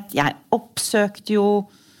leilighet. Jeg oppsøkte jo,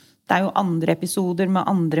 det jo andre episoder med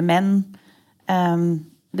andre menn.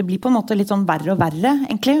 Det blir på en måte litt sånn verre og verre,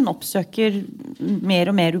 egentlig. Hun oppsøker mer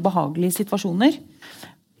og mer ubehagelige situasjoner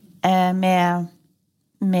med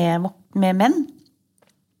menn.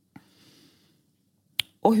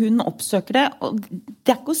 Og hun oppsøker det, og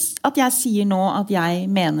det ikke at jeg sier nå at jeg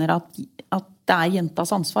mener at det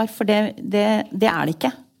jentas ansvar, for det det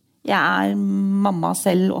ikke. Jeg mamma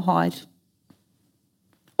selv og har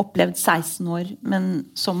opplevd 16 år,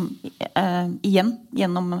 men som igjen,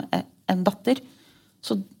 gjennom en datter.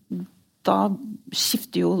 Så da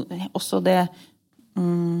skifter jo også det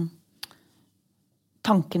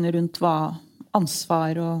tankene rundt hva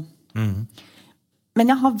ansvar og... Men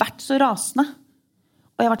jeg har vært så rasende.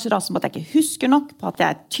 Og jeg har vært så rasende på at jeg ikke husker nok, på at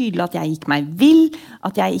jeg tydelig at jeg gikk meg vill,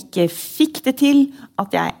 at jeg ikke fikk det til,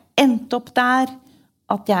 at jeg endte opp der,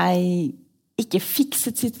 at jeg ikke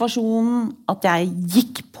fikset situasjonen, at jeg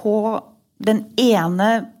gikk på den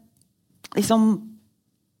ene, liksom,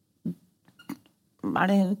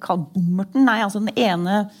 det kalt bommerten? Nei, altså den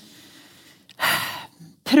ene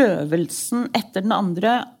prøvelsen etter den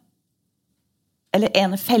andre, eller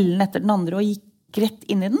ene fellen etter den andre, og gikk rett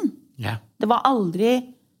inn i den. Ja. Det var aldri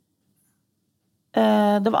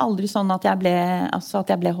sånn at jeg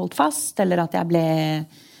ble holdt fast, eller at jeg ble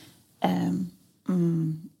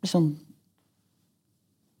sånn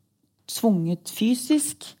tvunget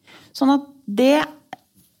fysisk. Sånn at det...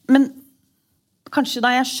 Men kanskje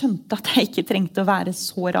da jeg skjønte at jeg ikke trengte å være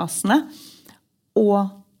så rasende, og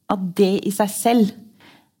at det i seg selv,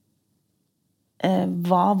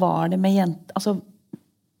 hva var det med jent... Altså,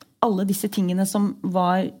 alle disse tingene som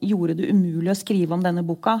gjorde det umulig å skrive denne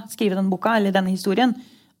boka, eller denne historien,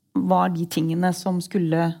 var de tingene som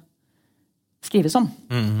skulle skrive som.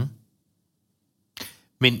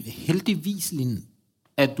 Men heldigvis, Linn,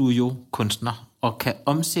 er du jo kunstner og kan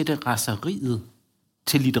omsætte raseriet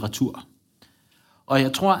til litteratur. Og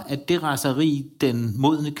jeg tror, at det raseri, den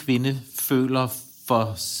modne kvinde føler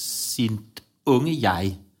for sit unge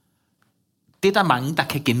jeg, det er der mange, der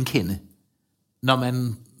kan genkende. Når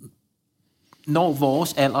man når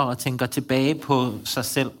vores alder og tænker tilbage på sig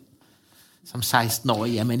selv som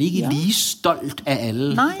 16-årig, er man ikke lige stolt af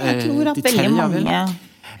alle Nei, jeg tror at detaljer, veldig mange...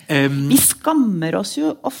 Vi skammer oss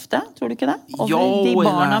jo ofte, tror du ikke det? Over de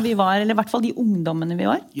barna vi var, eller i hvert fall de ungdommene vi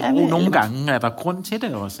var. Jo, nogle gange er der grund til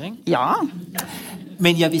det også, ikke? Ja.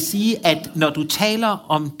 Men jeg vil sige, at når du taler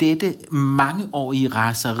om dette mangeårige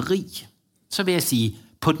raseri, så vil jeg sige,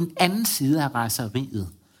 på den anden side af raseriet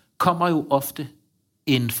kommer jo ofte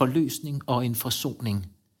en forløsning og en forsoning.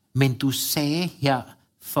 Men du sagde her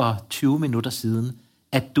for 20 minutter siden,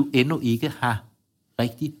 at du endnu ikke har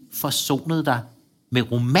rigtig forsonet dig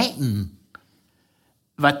med romanen.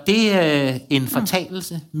 Var det en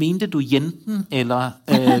fortalelse? Mente du jenten, eller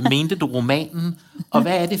mente du romanen? Og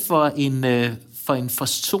hvad er det for en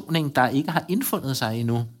forsoning, der ikke har indfundet sig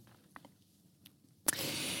endnu?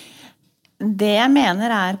 Det jeg mener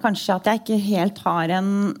er kanskje at jeg ikke helt har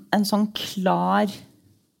en sånn klar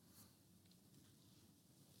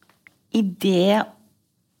idé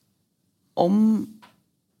om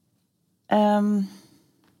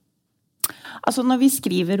altså når vi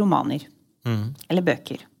skriver romaner eller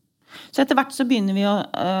bøker, så etter hvert så begynner vi å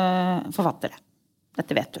forfattere.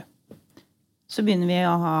 Dette vet du. Så begynner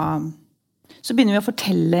vi å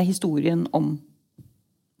fortelle historien om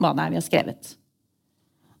hva det er vi har skrevet.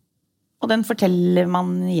 Og den forteller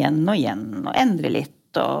man igjen og endrer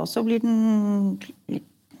litt, og så blir den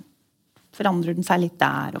forandrer den seg litt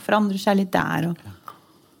der, og forandrer seg litt der,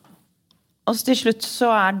 og så til slutt så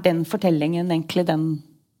er den fortellingen egentlig den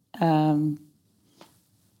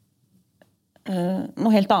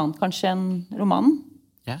noe helt annet kanskje enn romanen.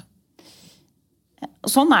 Ja.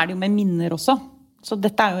 Sånn er det jo med minner også. Så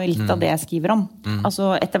dette er jo litt av det jeg skriver om.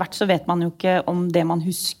 Altså etter hvert så vet man jo ikke om det man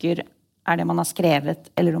husker er det man har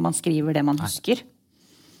skrevet, eller om man skriver det man husker.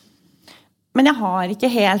 Men jeg har ikke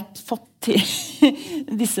helt fått til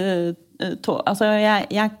disse altså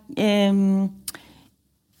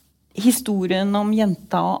historien om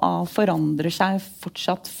jenta og A forandrer seg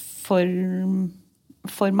fortsatt for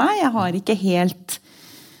meg. Jeg har ikke helt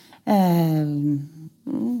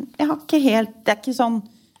det er ikke sånn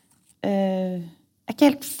jeg er ikke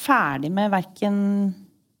helt ferdig med hverken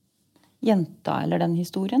jenta eller den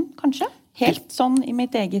historien, kanskje. Helt sånn i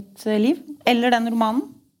mitt eget liv. Eller den romanen.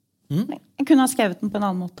 Jeg kunne ha skrevet den på en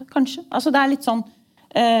annen måte, kanskje. Altså det er litt sånn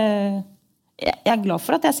jeg er glad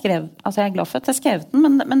for at jeg skrev den,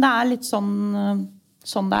 men det er litt sånn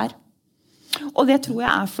det er. Og det tror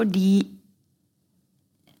jeg er fordi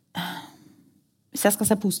hvis jeg skal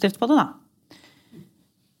se positivt på det da,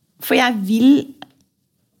 for jeg vil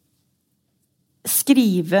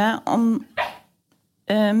skrive om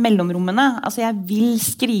mellomrommene. Altså jeg vil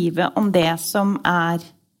skrive om det som er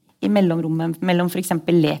i mellomrommet mellom for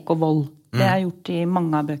eksempel lek og vold. Det har jeg gjort i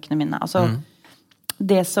mange av bøkene mine. Altså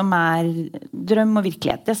det som er drøm og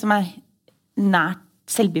virkelighet, det som er nært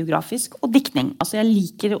selvbiografisk og diktning. Altså jeg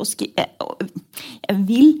liker å skrive, jeg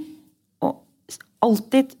vil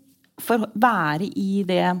alltid være i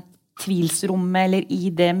det tvilsrommet eller i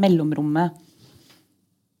det mellomrommet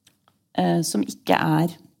som ikke er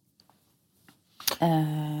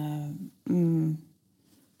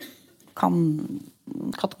kan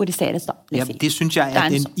kategoriseres da. Ja, det synes jeg er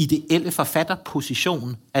den ideelle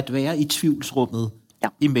forfatterposition, at være i tvivlsrummet,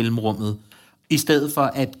 i mellemrummet, i stedet for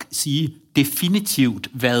at sige definitivt,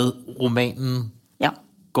 hvad romanen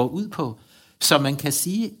går ud på. Så man kan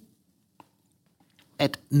sige,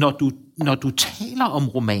 at når du taler om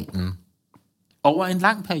romanen over en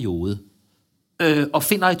lang periode, og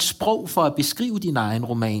finder et sprog for at beskrive din egen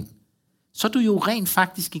roman, så er du jo rent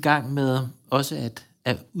faktisk i gang med også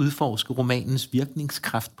at udforske romanens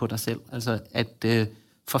virkningskraft på dig selv. Altså at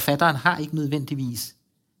forfatteren har ikke nødvendigvis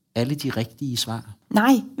alle de rigtige svar.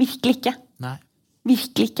 Nej, virkelig ikke. Nej.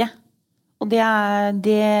 Virkelig ikke. Og det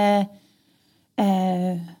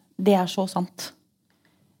er så sant.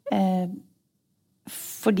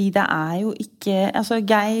 Fordi det er jo ikke... Altså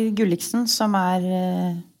Geir Gulliksen, som er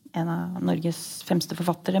en av Norges fremste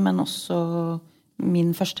forfattere, men også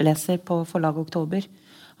min førsteleser på Forlag Oktober,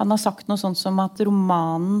 han har sagt noe sånt som at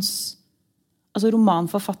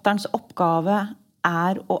romanforfatterens oppgave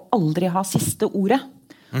er å aldri ha siste ordet.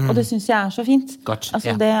 Og det synes jeg er så fint. Godt,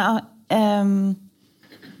 altså det er...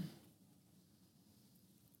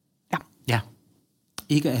 Ja,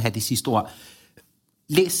 ikke at have det sidste ord.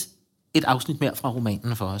 Læs et afsnit mere fra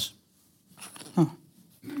romanen for oss.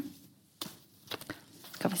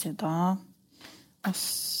 Skal vi se, da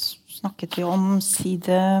snakket vi om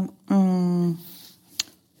side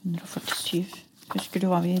 147. Husker du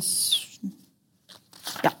hva vi...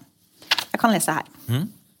 Ja, jeg kan lese her.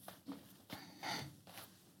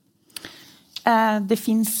 Det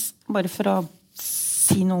finnes, bare for å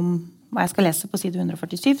si noe om hva jeg skal lese på side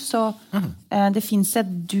 147, så det finnes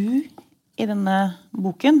et du i denne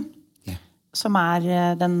boken, som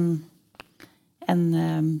en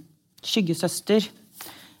skyggesøster,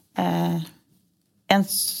 en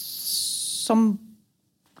som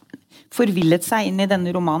forvillet seg inn i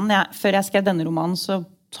denne romanen. Før jeg skrev denne romanen, så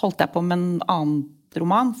holdt jeg på med en annen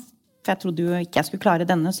roman, for jeg trodde jo ikke jeg skulle klare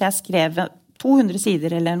denne, så jeg skrev 200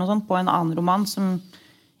 sider eller noe sånt på en annen roman som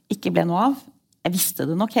ikke ble noe av. Jeg visste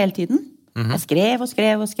det nok hele tiden. Jeg skrev og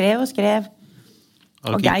skrev og skrev og skrev.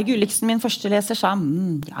 Okay. Og Geir Gulliksen, min første leser, sa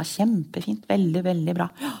ja, kjempefint, veldig, veldig bra.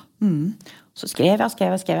 Så skrev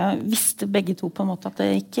jeg. Jeg visste begge to på en måte at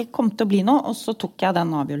det ikke kom til å bli noe, og så tok jeg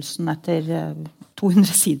den avgjørelsen etter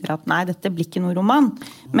 200 sider at nei, dette blir ikke noe roman.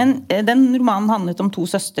 Men den romanen handlet om 2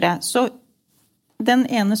 søstre. Så den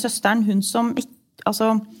ene søsteren, hun som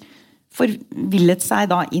forvillet seg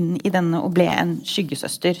da inn i denne og ble en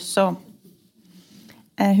skyggesøster, så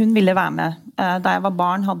hun ville være med. Da jeg var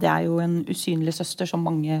barn hadde jeg jo en usynlig søster som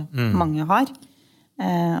mange har,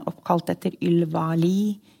 oppkalt etter Ylva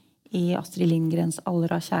Li i Astrid Lindgrens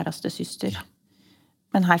aller kjæreste syster.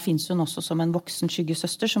 Men her finnes hun også som en voksen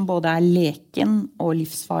skyggesøster som både er leken og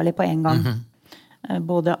livsfarlig på en gang.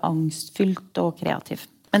 Både angstfylt og kreativ.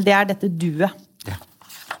 Men det er dette duet. Ja.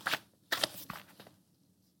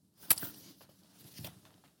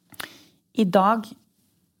 I dag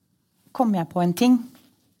kom jeg på en ting.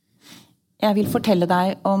 Jeg vil fortelle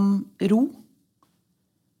deg om ro.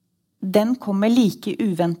 Den kommer like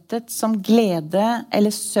uventet som glede eller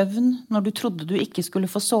søvn når du trodde du ikke skulle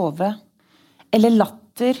få sove. Eller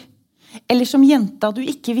latter. Eller som jenta du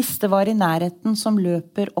ikke visste var i nærheten som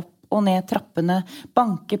løper opp og ned trappene,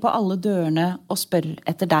 banker på alle dørene og spør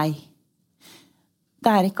etter deg.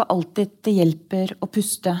 Det er ikke alltid det hjelper å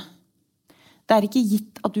puste. Det er ikke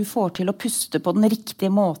gitt at du får til å puste på den riktige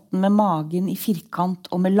måten med magen i firkant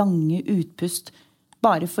og med lange utpust,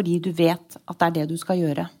 bare fordi du vet at det er det du skal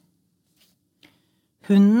gjøre.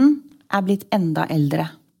 Hunden er blitt enda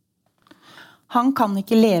eldre. Han kan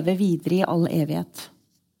ikke leve videre i all evighet.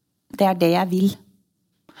 Det er det jeg vil.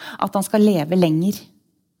 At han skal leve lenger.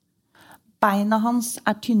 Beina hans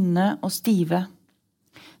er tynne og stive.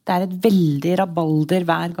 Det er et veldig rabalder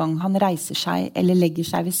hver gang han reiser seg eller legger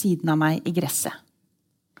seg ved siden av meg i gresset.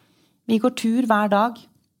 Vi går tur hver dag.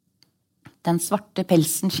 Den svarte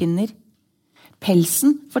pelsen skinner.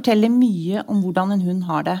 Pelsen forteller mye om hvordan en hund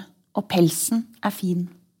har det, og pelsen er fin.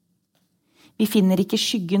 Vi finner ikke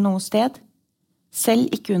skygge noe sted, selv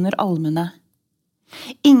ikke under almene.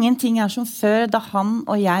 Ingenting er som før da han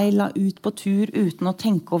og jeg la ut på tur uten å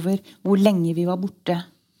tenke over hvor lenge vi var borte.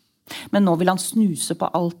 Men nå vil han snuse på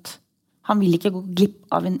alt. Han vil ikke gå glipp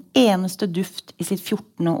av en eneste duft i sitt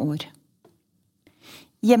 14. år.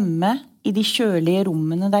 Hjemme i de kjølige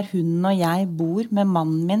rommene der hunden og jeg bor med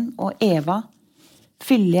mannen min og Eva,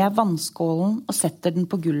 fyller jeg vannskålen og setter den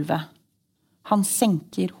på gulvet. Han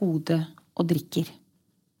senker hodet og drikker.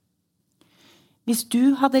 Hvis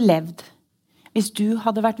du hadde levd, hvis du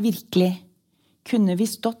hadde vært virkelig, kunne vi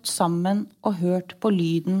stått sammen og hørt på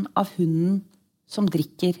lyden av hunden som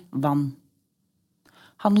drikker vann.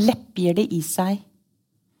 Han leppgir det i seg.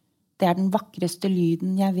 Det er den vakreste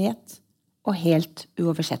lyden jeg vet, og helt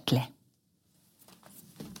uoversettelig.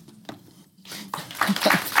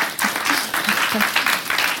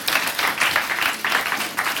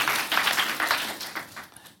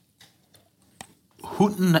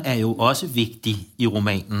 Hunden er jo også vigtig i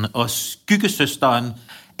romanen, og skyggesøsteren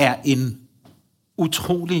er en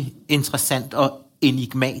utrolig interessant og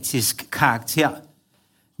enigmatisk karakter.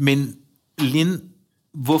 Men Linn,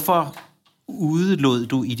 hvorfor udelod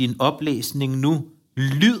du i din oplæsning nu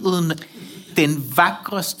lyden, den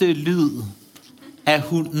vakreste lyd af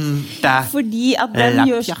hunden, der... Fordi at den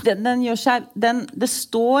gjør seg... Det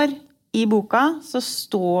står i boka, så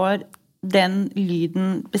står den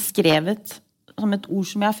lyden beskrevet som et ord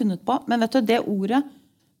som jeg har funnet på. Men vet du, det ordet,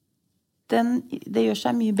 det gjør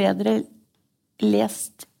seg mye bedre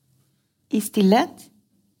lest i stillhet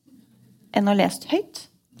enn å lest høyt.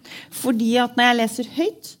 Fordi at når jeg leser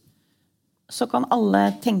høyt, så kan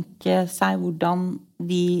alle tenke seg hvordan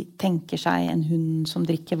de tenker seg en hund som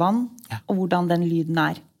drikker vann, og hvordan den lyden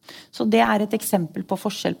er. Så det er et eksempel på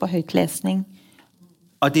forskjell på høytlesning.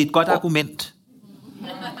 Og det er et godt argument.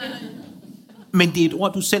 Men det er et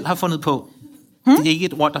ord, du selv har fundet på. Det er ikke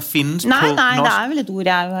et ord, der findes på norsk. Nej, det er vel et ord,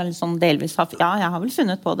 jeg sådan delvis har... Ja, jeg har vel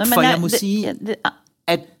fundet på det. Men for jeg må sige,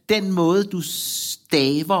 at den måde, du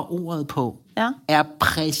staver ordet på, er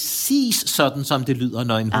præcis sådan, som det lyder,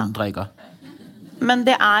 når en hund drikker. Men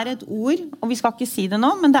det er et ord, og vi skal ikke si det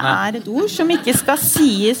nå, men det er et ord som ikke skal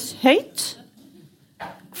sies høyt.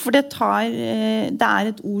 For det er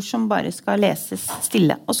et ord som bare skal leses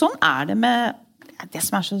stille. Og sånn er det med det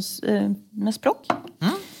som er så med språk.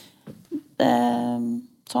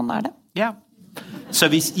 Sånn er det. Ja. Så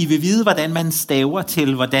hvis I vil vide, hvordan man staver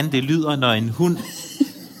til, hvordan det lyder, når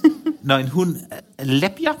en hund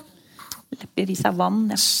lepper i seg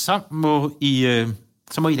vann, så må I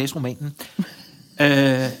læse romanen.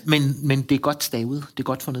 Men det er godt stavet. Det er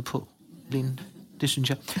godt fundet på, Lene. Det synes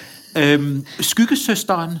jeg.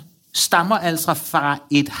 Skyggesøsteren stammer altså fra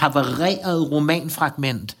et havareret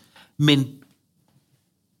romanfragment, men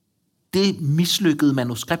det mislykkede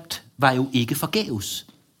manuskript var jo ikke forgæves,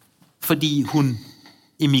 fordi hun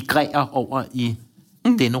emigrerer over i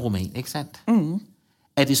denne roman, ikke sandt?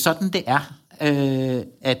 Er det sådan, det er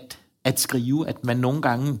at skrive, at man nogle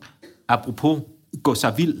gange, apropos gå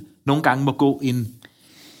sig vild, nogle gange må gå en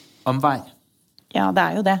omvej? Ja, det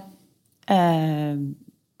er jo det.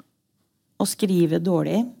 Å skrive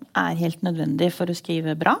dårlig er helt nødvendig for å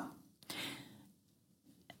skrive bra.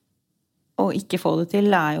 Og ikke få det til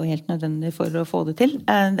er jo helt nødvendig for å få det til.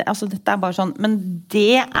 Altså, dette er bare sånn, men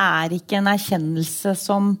det er ikke en erkjennelse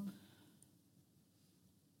som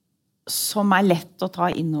er lett å ta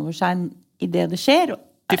inn over seg i det skjer.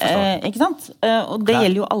 Ikke sant? Og det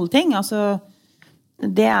gjelder jo alle ting. Altså,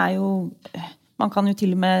 det er jo, man kan jo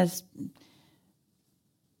til og med,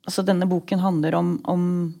 altså denne boken handler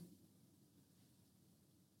om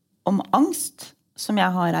angst, som jeg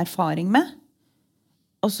har erfaring med.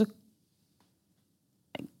 Og så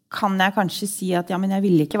kan jeg kanskje si at ja, men jeg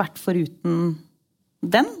ville ikke vært foruten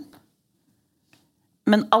den.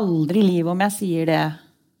 Men aldri i livet om jeg sier det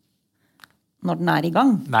når den er i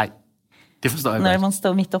gang. Nei, det forstår jeg. Når man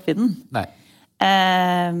står midt oppi den. Nei.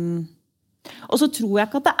 Og så tror jeg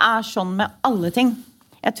ikke at det er sånn med alle ting.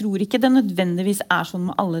 Jeg tror ikke det nødvendigvis er sånn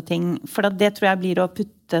med alle ting, for det tror jeg blir å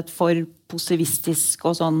putte et for positivistisk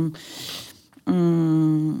og sånn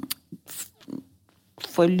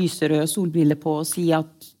for lyserøde solbriller på og si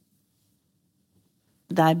at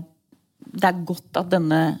det er godt at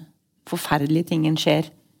denne forferdelige tingen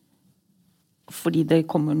skjer fordi det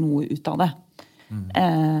kommer noe ut av det.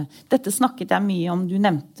 Dette snakket jeg mye om. Du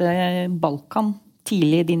nevnte Balkan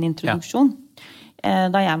tidlig i din introduksjon.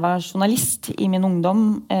 Da jeg var journalist i min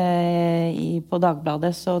ungdom på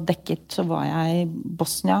Dagbladet, så var jeg i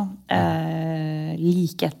Bosnia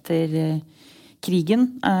like etter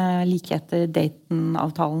krigen, like etter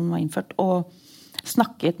Dayton-avtalen var innført, og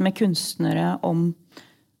snakket med kunstnere om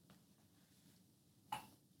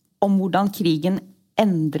hvordan krigen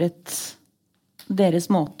endret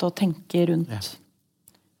deres måte å tenke rundt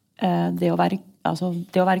det å være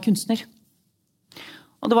kunstner.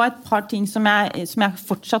 Og det var et par ting som jeg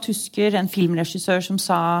fortsatt husker. En filmregissør som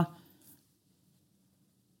sa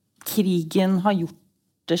krigen har gjort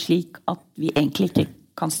det slik at vi egentlig ikke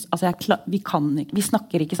kan, altså vi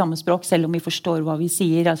snakker ikke samme språk, selv om vi forstår hva vi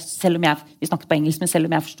sier, selv om vi snakker på engelsk, men selv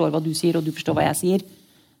om jeg forstår hva du sier, og du forstår hva jeg sier,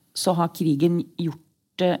 så har krigen gjort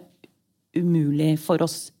det umulig for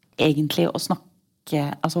oss egentlig å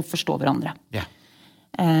snakke, altså forstå hverandre. Ja.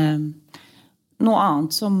 Noe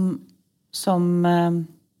annet som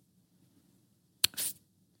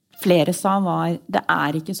flere sa var, det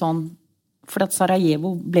er ikke sånn, for at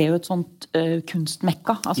Sarajevo ble jo et sånt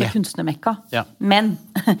kunstmekka, altså kunstnermekka. Ja. Men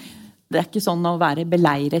det er ikke sånn å være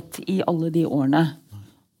beleiret i alle de årene,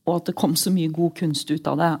 og at det kom så mye god kunst ut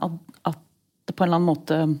av det, at det på en eller annen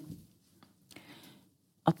måte,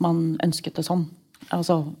 at man ønsket det sånn.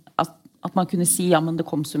 Altså, at man kunne si, ja, men det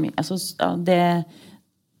kom så mye. Altså,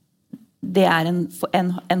 det er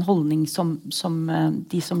en holdning som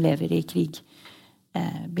de som lever i krig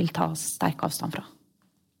vil ta sterk avstand fra.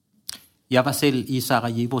 Jeg var selv i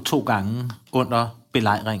Sarajevo 2 gange under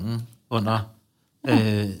belejringen, under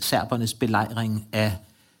serbernes belejring af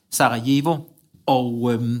Sarajevo,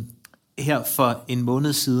 og her for en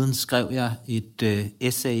måned siden skrev jeg et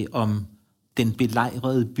essay om den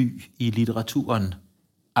belejrede by i litteraturen,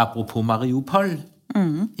 apropos Mariupol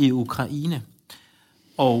i Ukraine.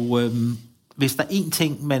 Og hvis der er en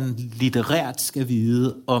ting, man litterært skal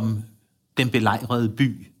vide om den belejrede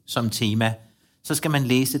by som tema, så skal man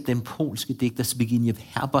læse den polske digter Zbigniew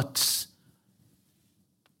Herberts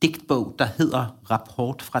digtbog, der hedder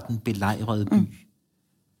Rapport fra den belejrede by.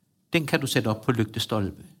 Den kan du sætte op på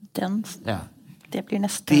lygtestolpe. Det blir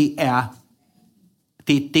næste. Det er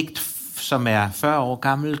Det er et digt, som 40 år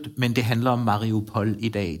gammelt, men det handler om Mariupol i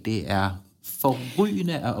dag. Det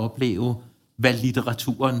forrygende at opleve, hvad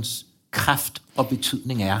litteraturens kraft og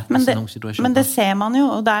betydning i sådan nogle situationer. Men det ser man jo,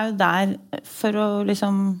 og det jo der for å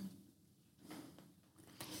liksom...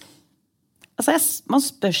 Altså, man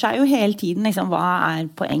spør seg jo hele tiden, liksom, hva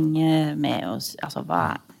poenget med å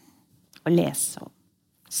lese og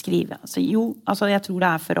skrive? Altså, jo, altså, jeg tror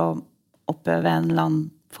det for å oppøve en eller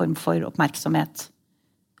annen form for oppmerksomhet.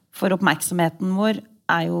 For oppmerksomheten vår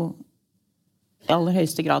jo i aller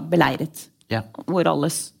høyeste grad beleiret. Ja. Hvor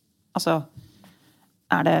alles, altså,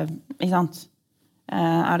 det, ikke sant?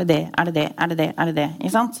 Det det? Det det?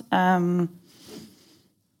 Ikke sant?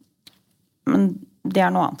 Men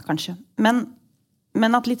det noe annet, kanskje.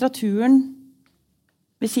 Men at litteraturen,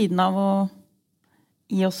 ved siden av å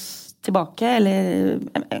gi oss tilbake,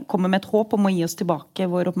 eller komme med et håp om å gi oss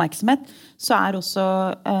tilbake vår oppmerksomhet, så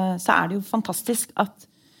det jo fantastisk at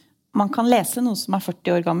man kan lese noe som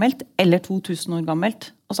 40 år gammelt, eller 2000 år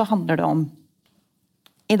gammelt, og så handler det om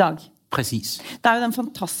i dag. Precis. Det jo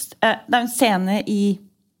det en scene i,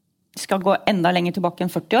 vi skal gå enda lenger tilbake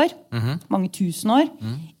enn 40 år, mange tusen år,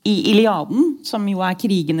 i Iliaden, som jo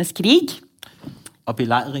krigenes krig. Og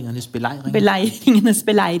beleiringenes beleiring. Beleiringenes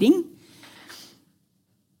beleiring.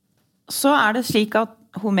 Så det slik at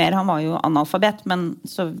Homer, han var jo analfabet,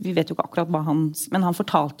 så vi vet jo ikke akkurat hva men han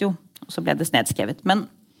fortalte jo, og så ble det nedskrevet. Men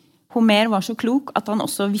Homer var så klok at han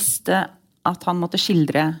også visste at han måtte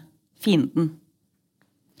skildre fienden.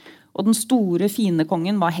 Og den store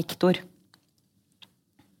fiendekongen var Hektor.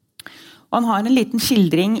 Og han har en liten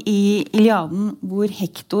skildring i Iliaden hvor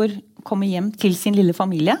Hektor kommer hjem til sin lille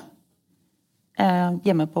familie.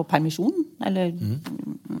 Hjemme på permisjon.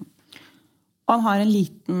 Og han har en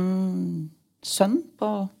liten sønn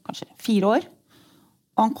på kanskje 4 år.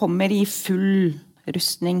 Og han kommer i full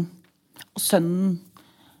rustning. Og sønnen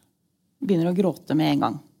begynner å gråte med en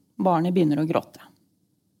gang. Barnet begynner å gråte.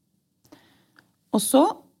 Og så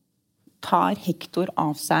tar Hektor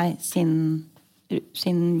av seg sin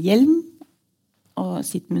hjelm og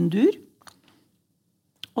sitt mundur,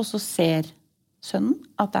 og så ser sønnen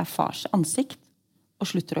at det fars ansikt, og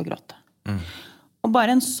slutter å gråte. Og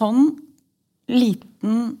bare en sånn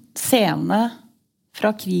liten scene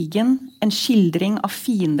fra krigen, en skildring av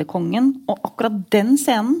fiendekongen, og akkurat den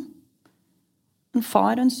scenen, en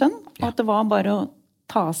far og en sønn, og at det var bare å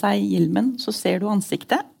ta av seg hjelmen, så ser du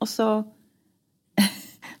ansiktet, og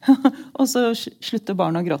så slutter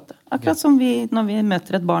barnet å gråte. Akkurat som når vi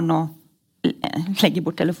møter et barn og legger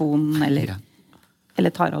bort telefonen, eller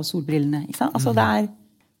tar av solbrillene. Ikke sant? Altså, det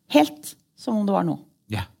helt som om det var nå.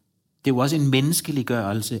 Ja. Det jo også en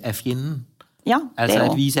menneskeliggørelse av fienden. Ja, altså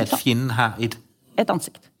at vise at fienden har et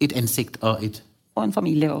ansikt. Et ansikt og et... Og en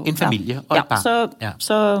familie. Og et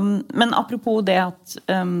barn. Men apropos det at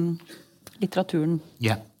litteraturen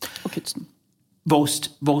og kunsten.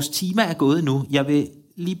 Vores time gået nu. Jeg vil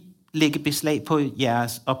lige lægge beslag på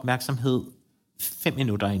jeres opmærksomhed 5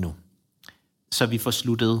 minutter endnu, så vi får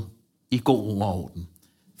sluttet i god ro og orden.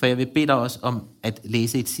 For jeg vil bede dig også om at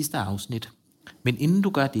læse et sidste afsnit. Men inden du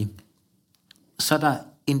gør det, så der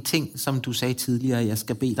en ting, som du sagde tidligere, jeg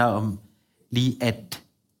skal bede dig om lige at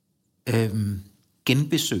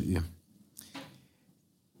genbesøge.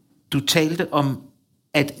 Du talte om,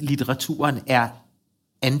 at litteraturen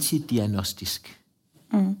antidiagnostisk.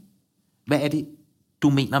 Hvad det, du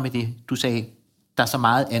mener med det? Du sagde, der så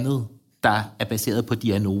meget andet, der baseret på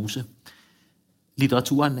diagnose.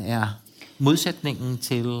 Litteraturen modsætningen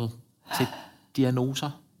til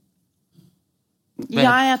diagnoser?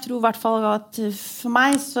 Ja, jeg tror i hvert fall at for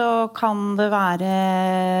meg så kan det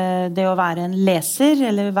være det å være en leser,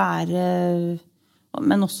 eller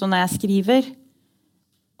men også når jeg skriver,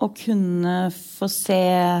 å kunne få se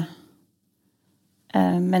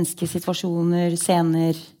menneskesituasjoner,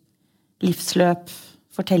 scener, livsløp,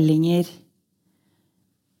 fortellinger,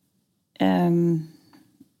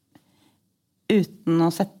 uten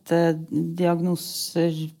å sette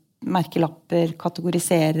diagnoser, merkelapper,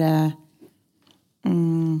 kategorisere.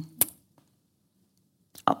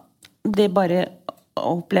 Det bare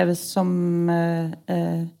oppleves som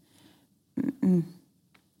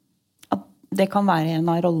at det kan være en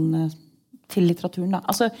av rollene til litteraturen. Da.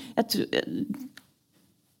 Altså, jeg tror,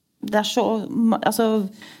 det så altså,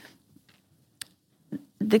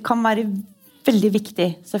 det kan være veldig viktig,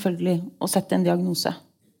 selvfølgelig, å sette en diagnose.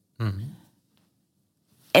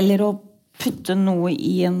 Eller å putte noe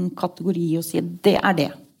i en kategori og si det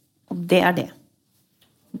det, og det det.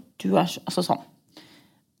 Du altså sånn.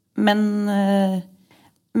 Men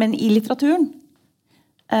i litteraturen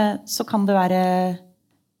så kan det være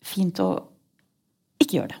fint å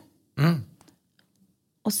ikke gjøre det.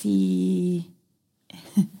 og si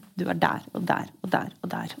du der, og der, og der,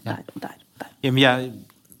 og der, og der, og der, og der. Jamen, jeg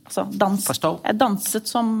forstår. Jeg danset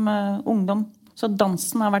som ungdom, så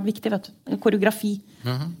dansen har vært viktig, vet du. Koreografi.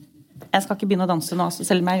 Jeg skal ikke begynne å danse nå,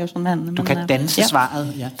 selv om jeg gjør sånn med hendene. Du kan danse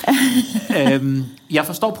svaret, ja. Jeg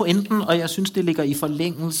forstår pointen, og jeg synes, det ligger i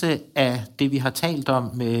forlængelse af det, vi har talt om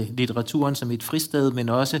med litteraturen som et fristed, men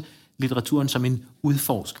også litteraturen som en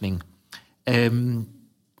udforskning.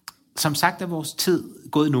 Som sagt er vores tid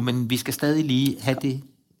gået nu, men vi skal stadig lige have det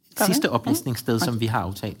sidste oplæsningssted, som vi har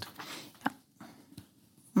aftalt. Ja.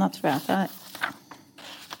 Nå tror jeg at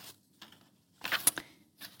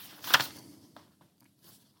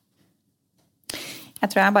jeg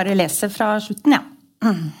tror jeg bare leser fra slutten, ja.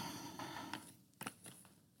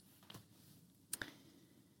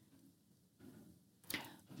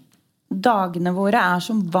 Dagene våre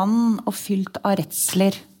som vann og fylt av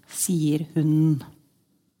redsler, sier hunden.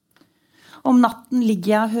 Om natten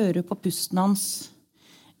ligger jeg og hører på pusten hans.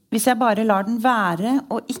 Hvis jeg bare lar den være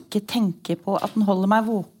og ikke tenker på at den holder meg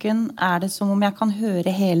våken, det som om jeg kan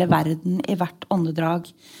høre hele verden i hvert åndedrag.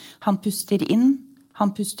 Han puster inn,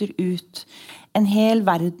 han puster ut. En hel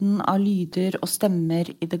verden av lyder og stemmer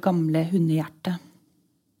i det gamle hundehjertet.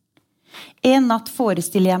 En natt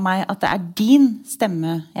forestiller jeg meg at det din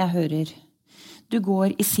stemme jeg hører. Du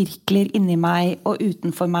går i sirkler inni meg og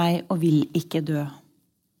utenfor meg og vil ikke dø.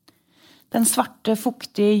 Den svarte,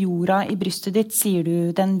 fuktige jorda i brystet ditt, sier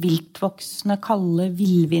du, den viltvoksende, kalde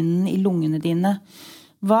villvinden i lungene dine.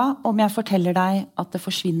 Hva om jeg forteller deg at det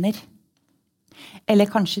forsvinner? Eller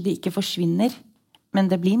kanskje det ikke forsvinner, men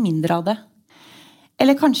det blir mindre av det.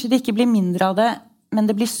 Eller kanskje det ikke blir mindre av det, men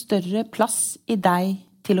det blir større plass i deg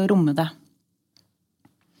til å romme det.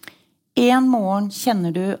 En morgen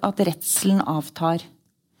kjenner du at redselen avtar.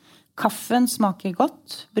 Kaffen smaker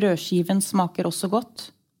godt, brødskiven smaker også godt,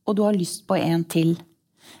 og du har lyst på en til.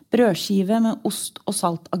 Brødskive med ost og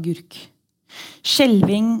salt agurk.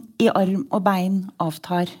 Skjelving i arm og bein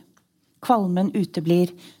avtar. Kvalmen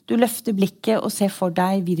uteblir. Du løfter blikket og ser for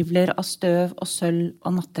deg virvler av støv og sølv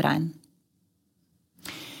og natteregn.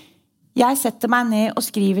 Jeg setter meg ned og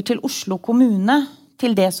skriver til Oslo kommune,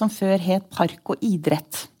 til det som før het Park og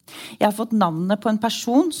idrett. Jeg har fått navnet på en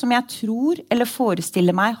person som jeg tror eller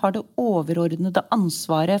forestiller meg har det overordnede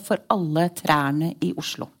ansvaret for alle trærne i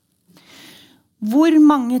Oslo. Hvor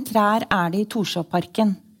mange trær det i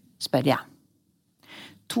Torshovparken, spør jeg.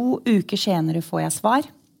 2 uker senere får jeg svar.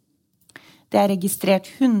 Det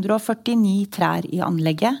registrert 149 trær i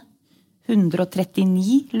anlegget,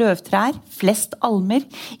 139 løvtrær, flest almer,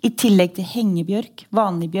 i tillegg til hengebjørk,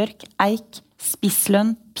 vanlig bjørk, eik,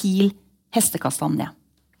 spisslønn, pil, hestekastanje.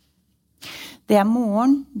 Det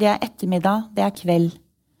morgen, det ettermiddag, det kveld.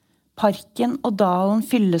 Parken og dalen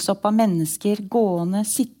fylles opp av mennesker, gående,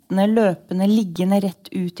 sittende, løpende, liggende rett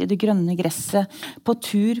ut i det grønne gresset, på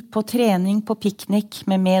tur, på trening, på piknik,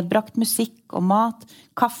 med medbrakt musikk og mat,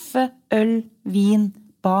 kaffe, øl, vin,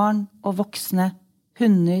 barn og voksne,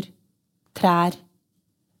 hunder, trær.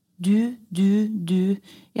 Du,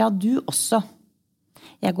 ja du også.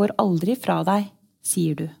 Jeg går aldri fra deg,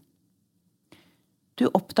 sier du. Du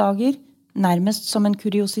oppdager, nærmest som en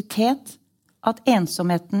kuriositet, at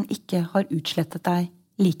ensomheten ikke har utslettet deg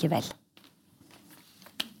likevel.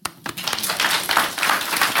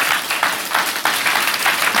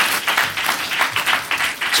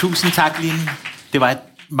 Tusind tak, Line. Det var et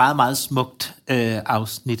meget, meget smukt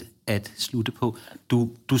afsnit at slutte på.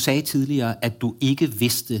 Du sagde tidligere, at du ikke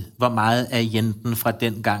vidste, hvor meget af jenten fra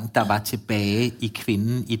den gang, der var tilbage i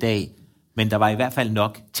kvinden i dag. Men der var i hvert fald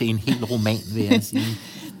nok til en hel roman, vil jeg sige.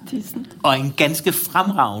 Tusind. Og en ganske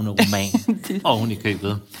fremragende roman oven i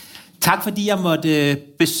købet. Tak fordi jeg måtte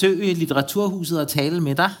besøge Litteraturhuset og tale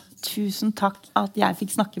med dig. Tusind tak, at jeg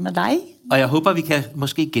fik snakke med dig. Og jeg håber, vi kan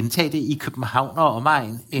måske gentage det i København og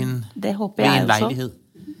omegn det håber jeg en lejlighed. Også.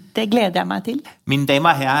 Det glæder jeg mig til. Mine damer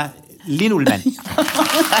og herrer, Line Ullmann.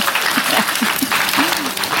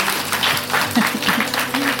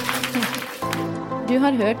 Du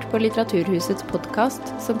har hørt på Litteraturhusets podcast,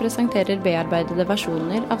 som presenterer bearbeidede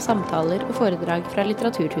versjoner av samtaler og foredrag fra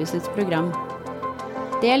Litteraturhusets program.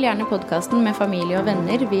 Del gjerne podcasten med familie og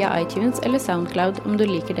venner via iTunes eller SoundCloud om du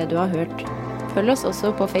liker det du har hørt. Følg oss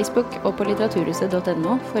også på Facebook og på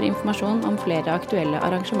litteraturhuset.no for informasjon om flere aktuelle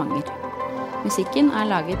arrangementer. Musikken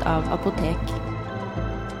laget av Apotek.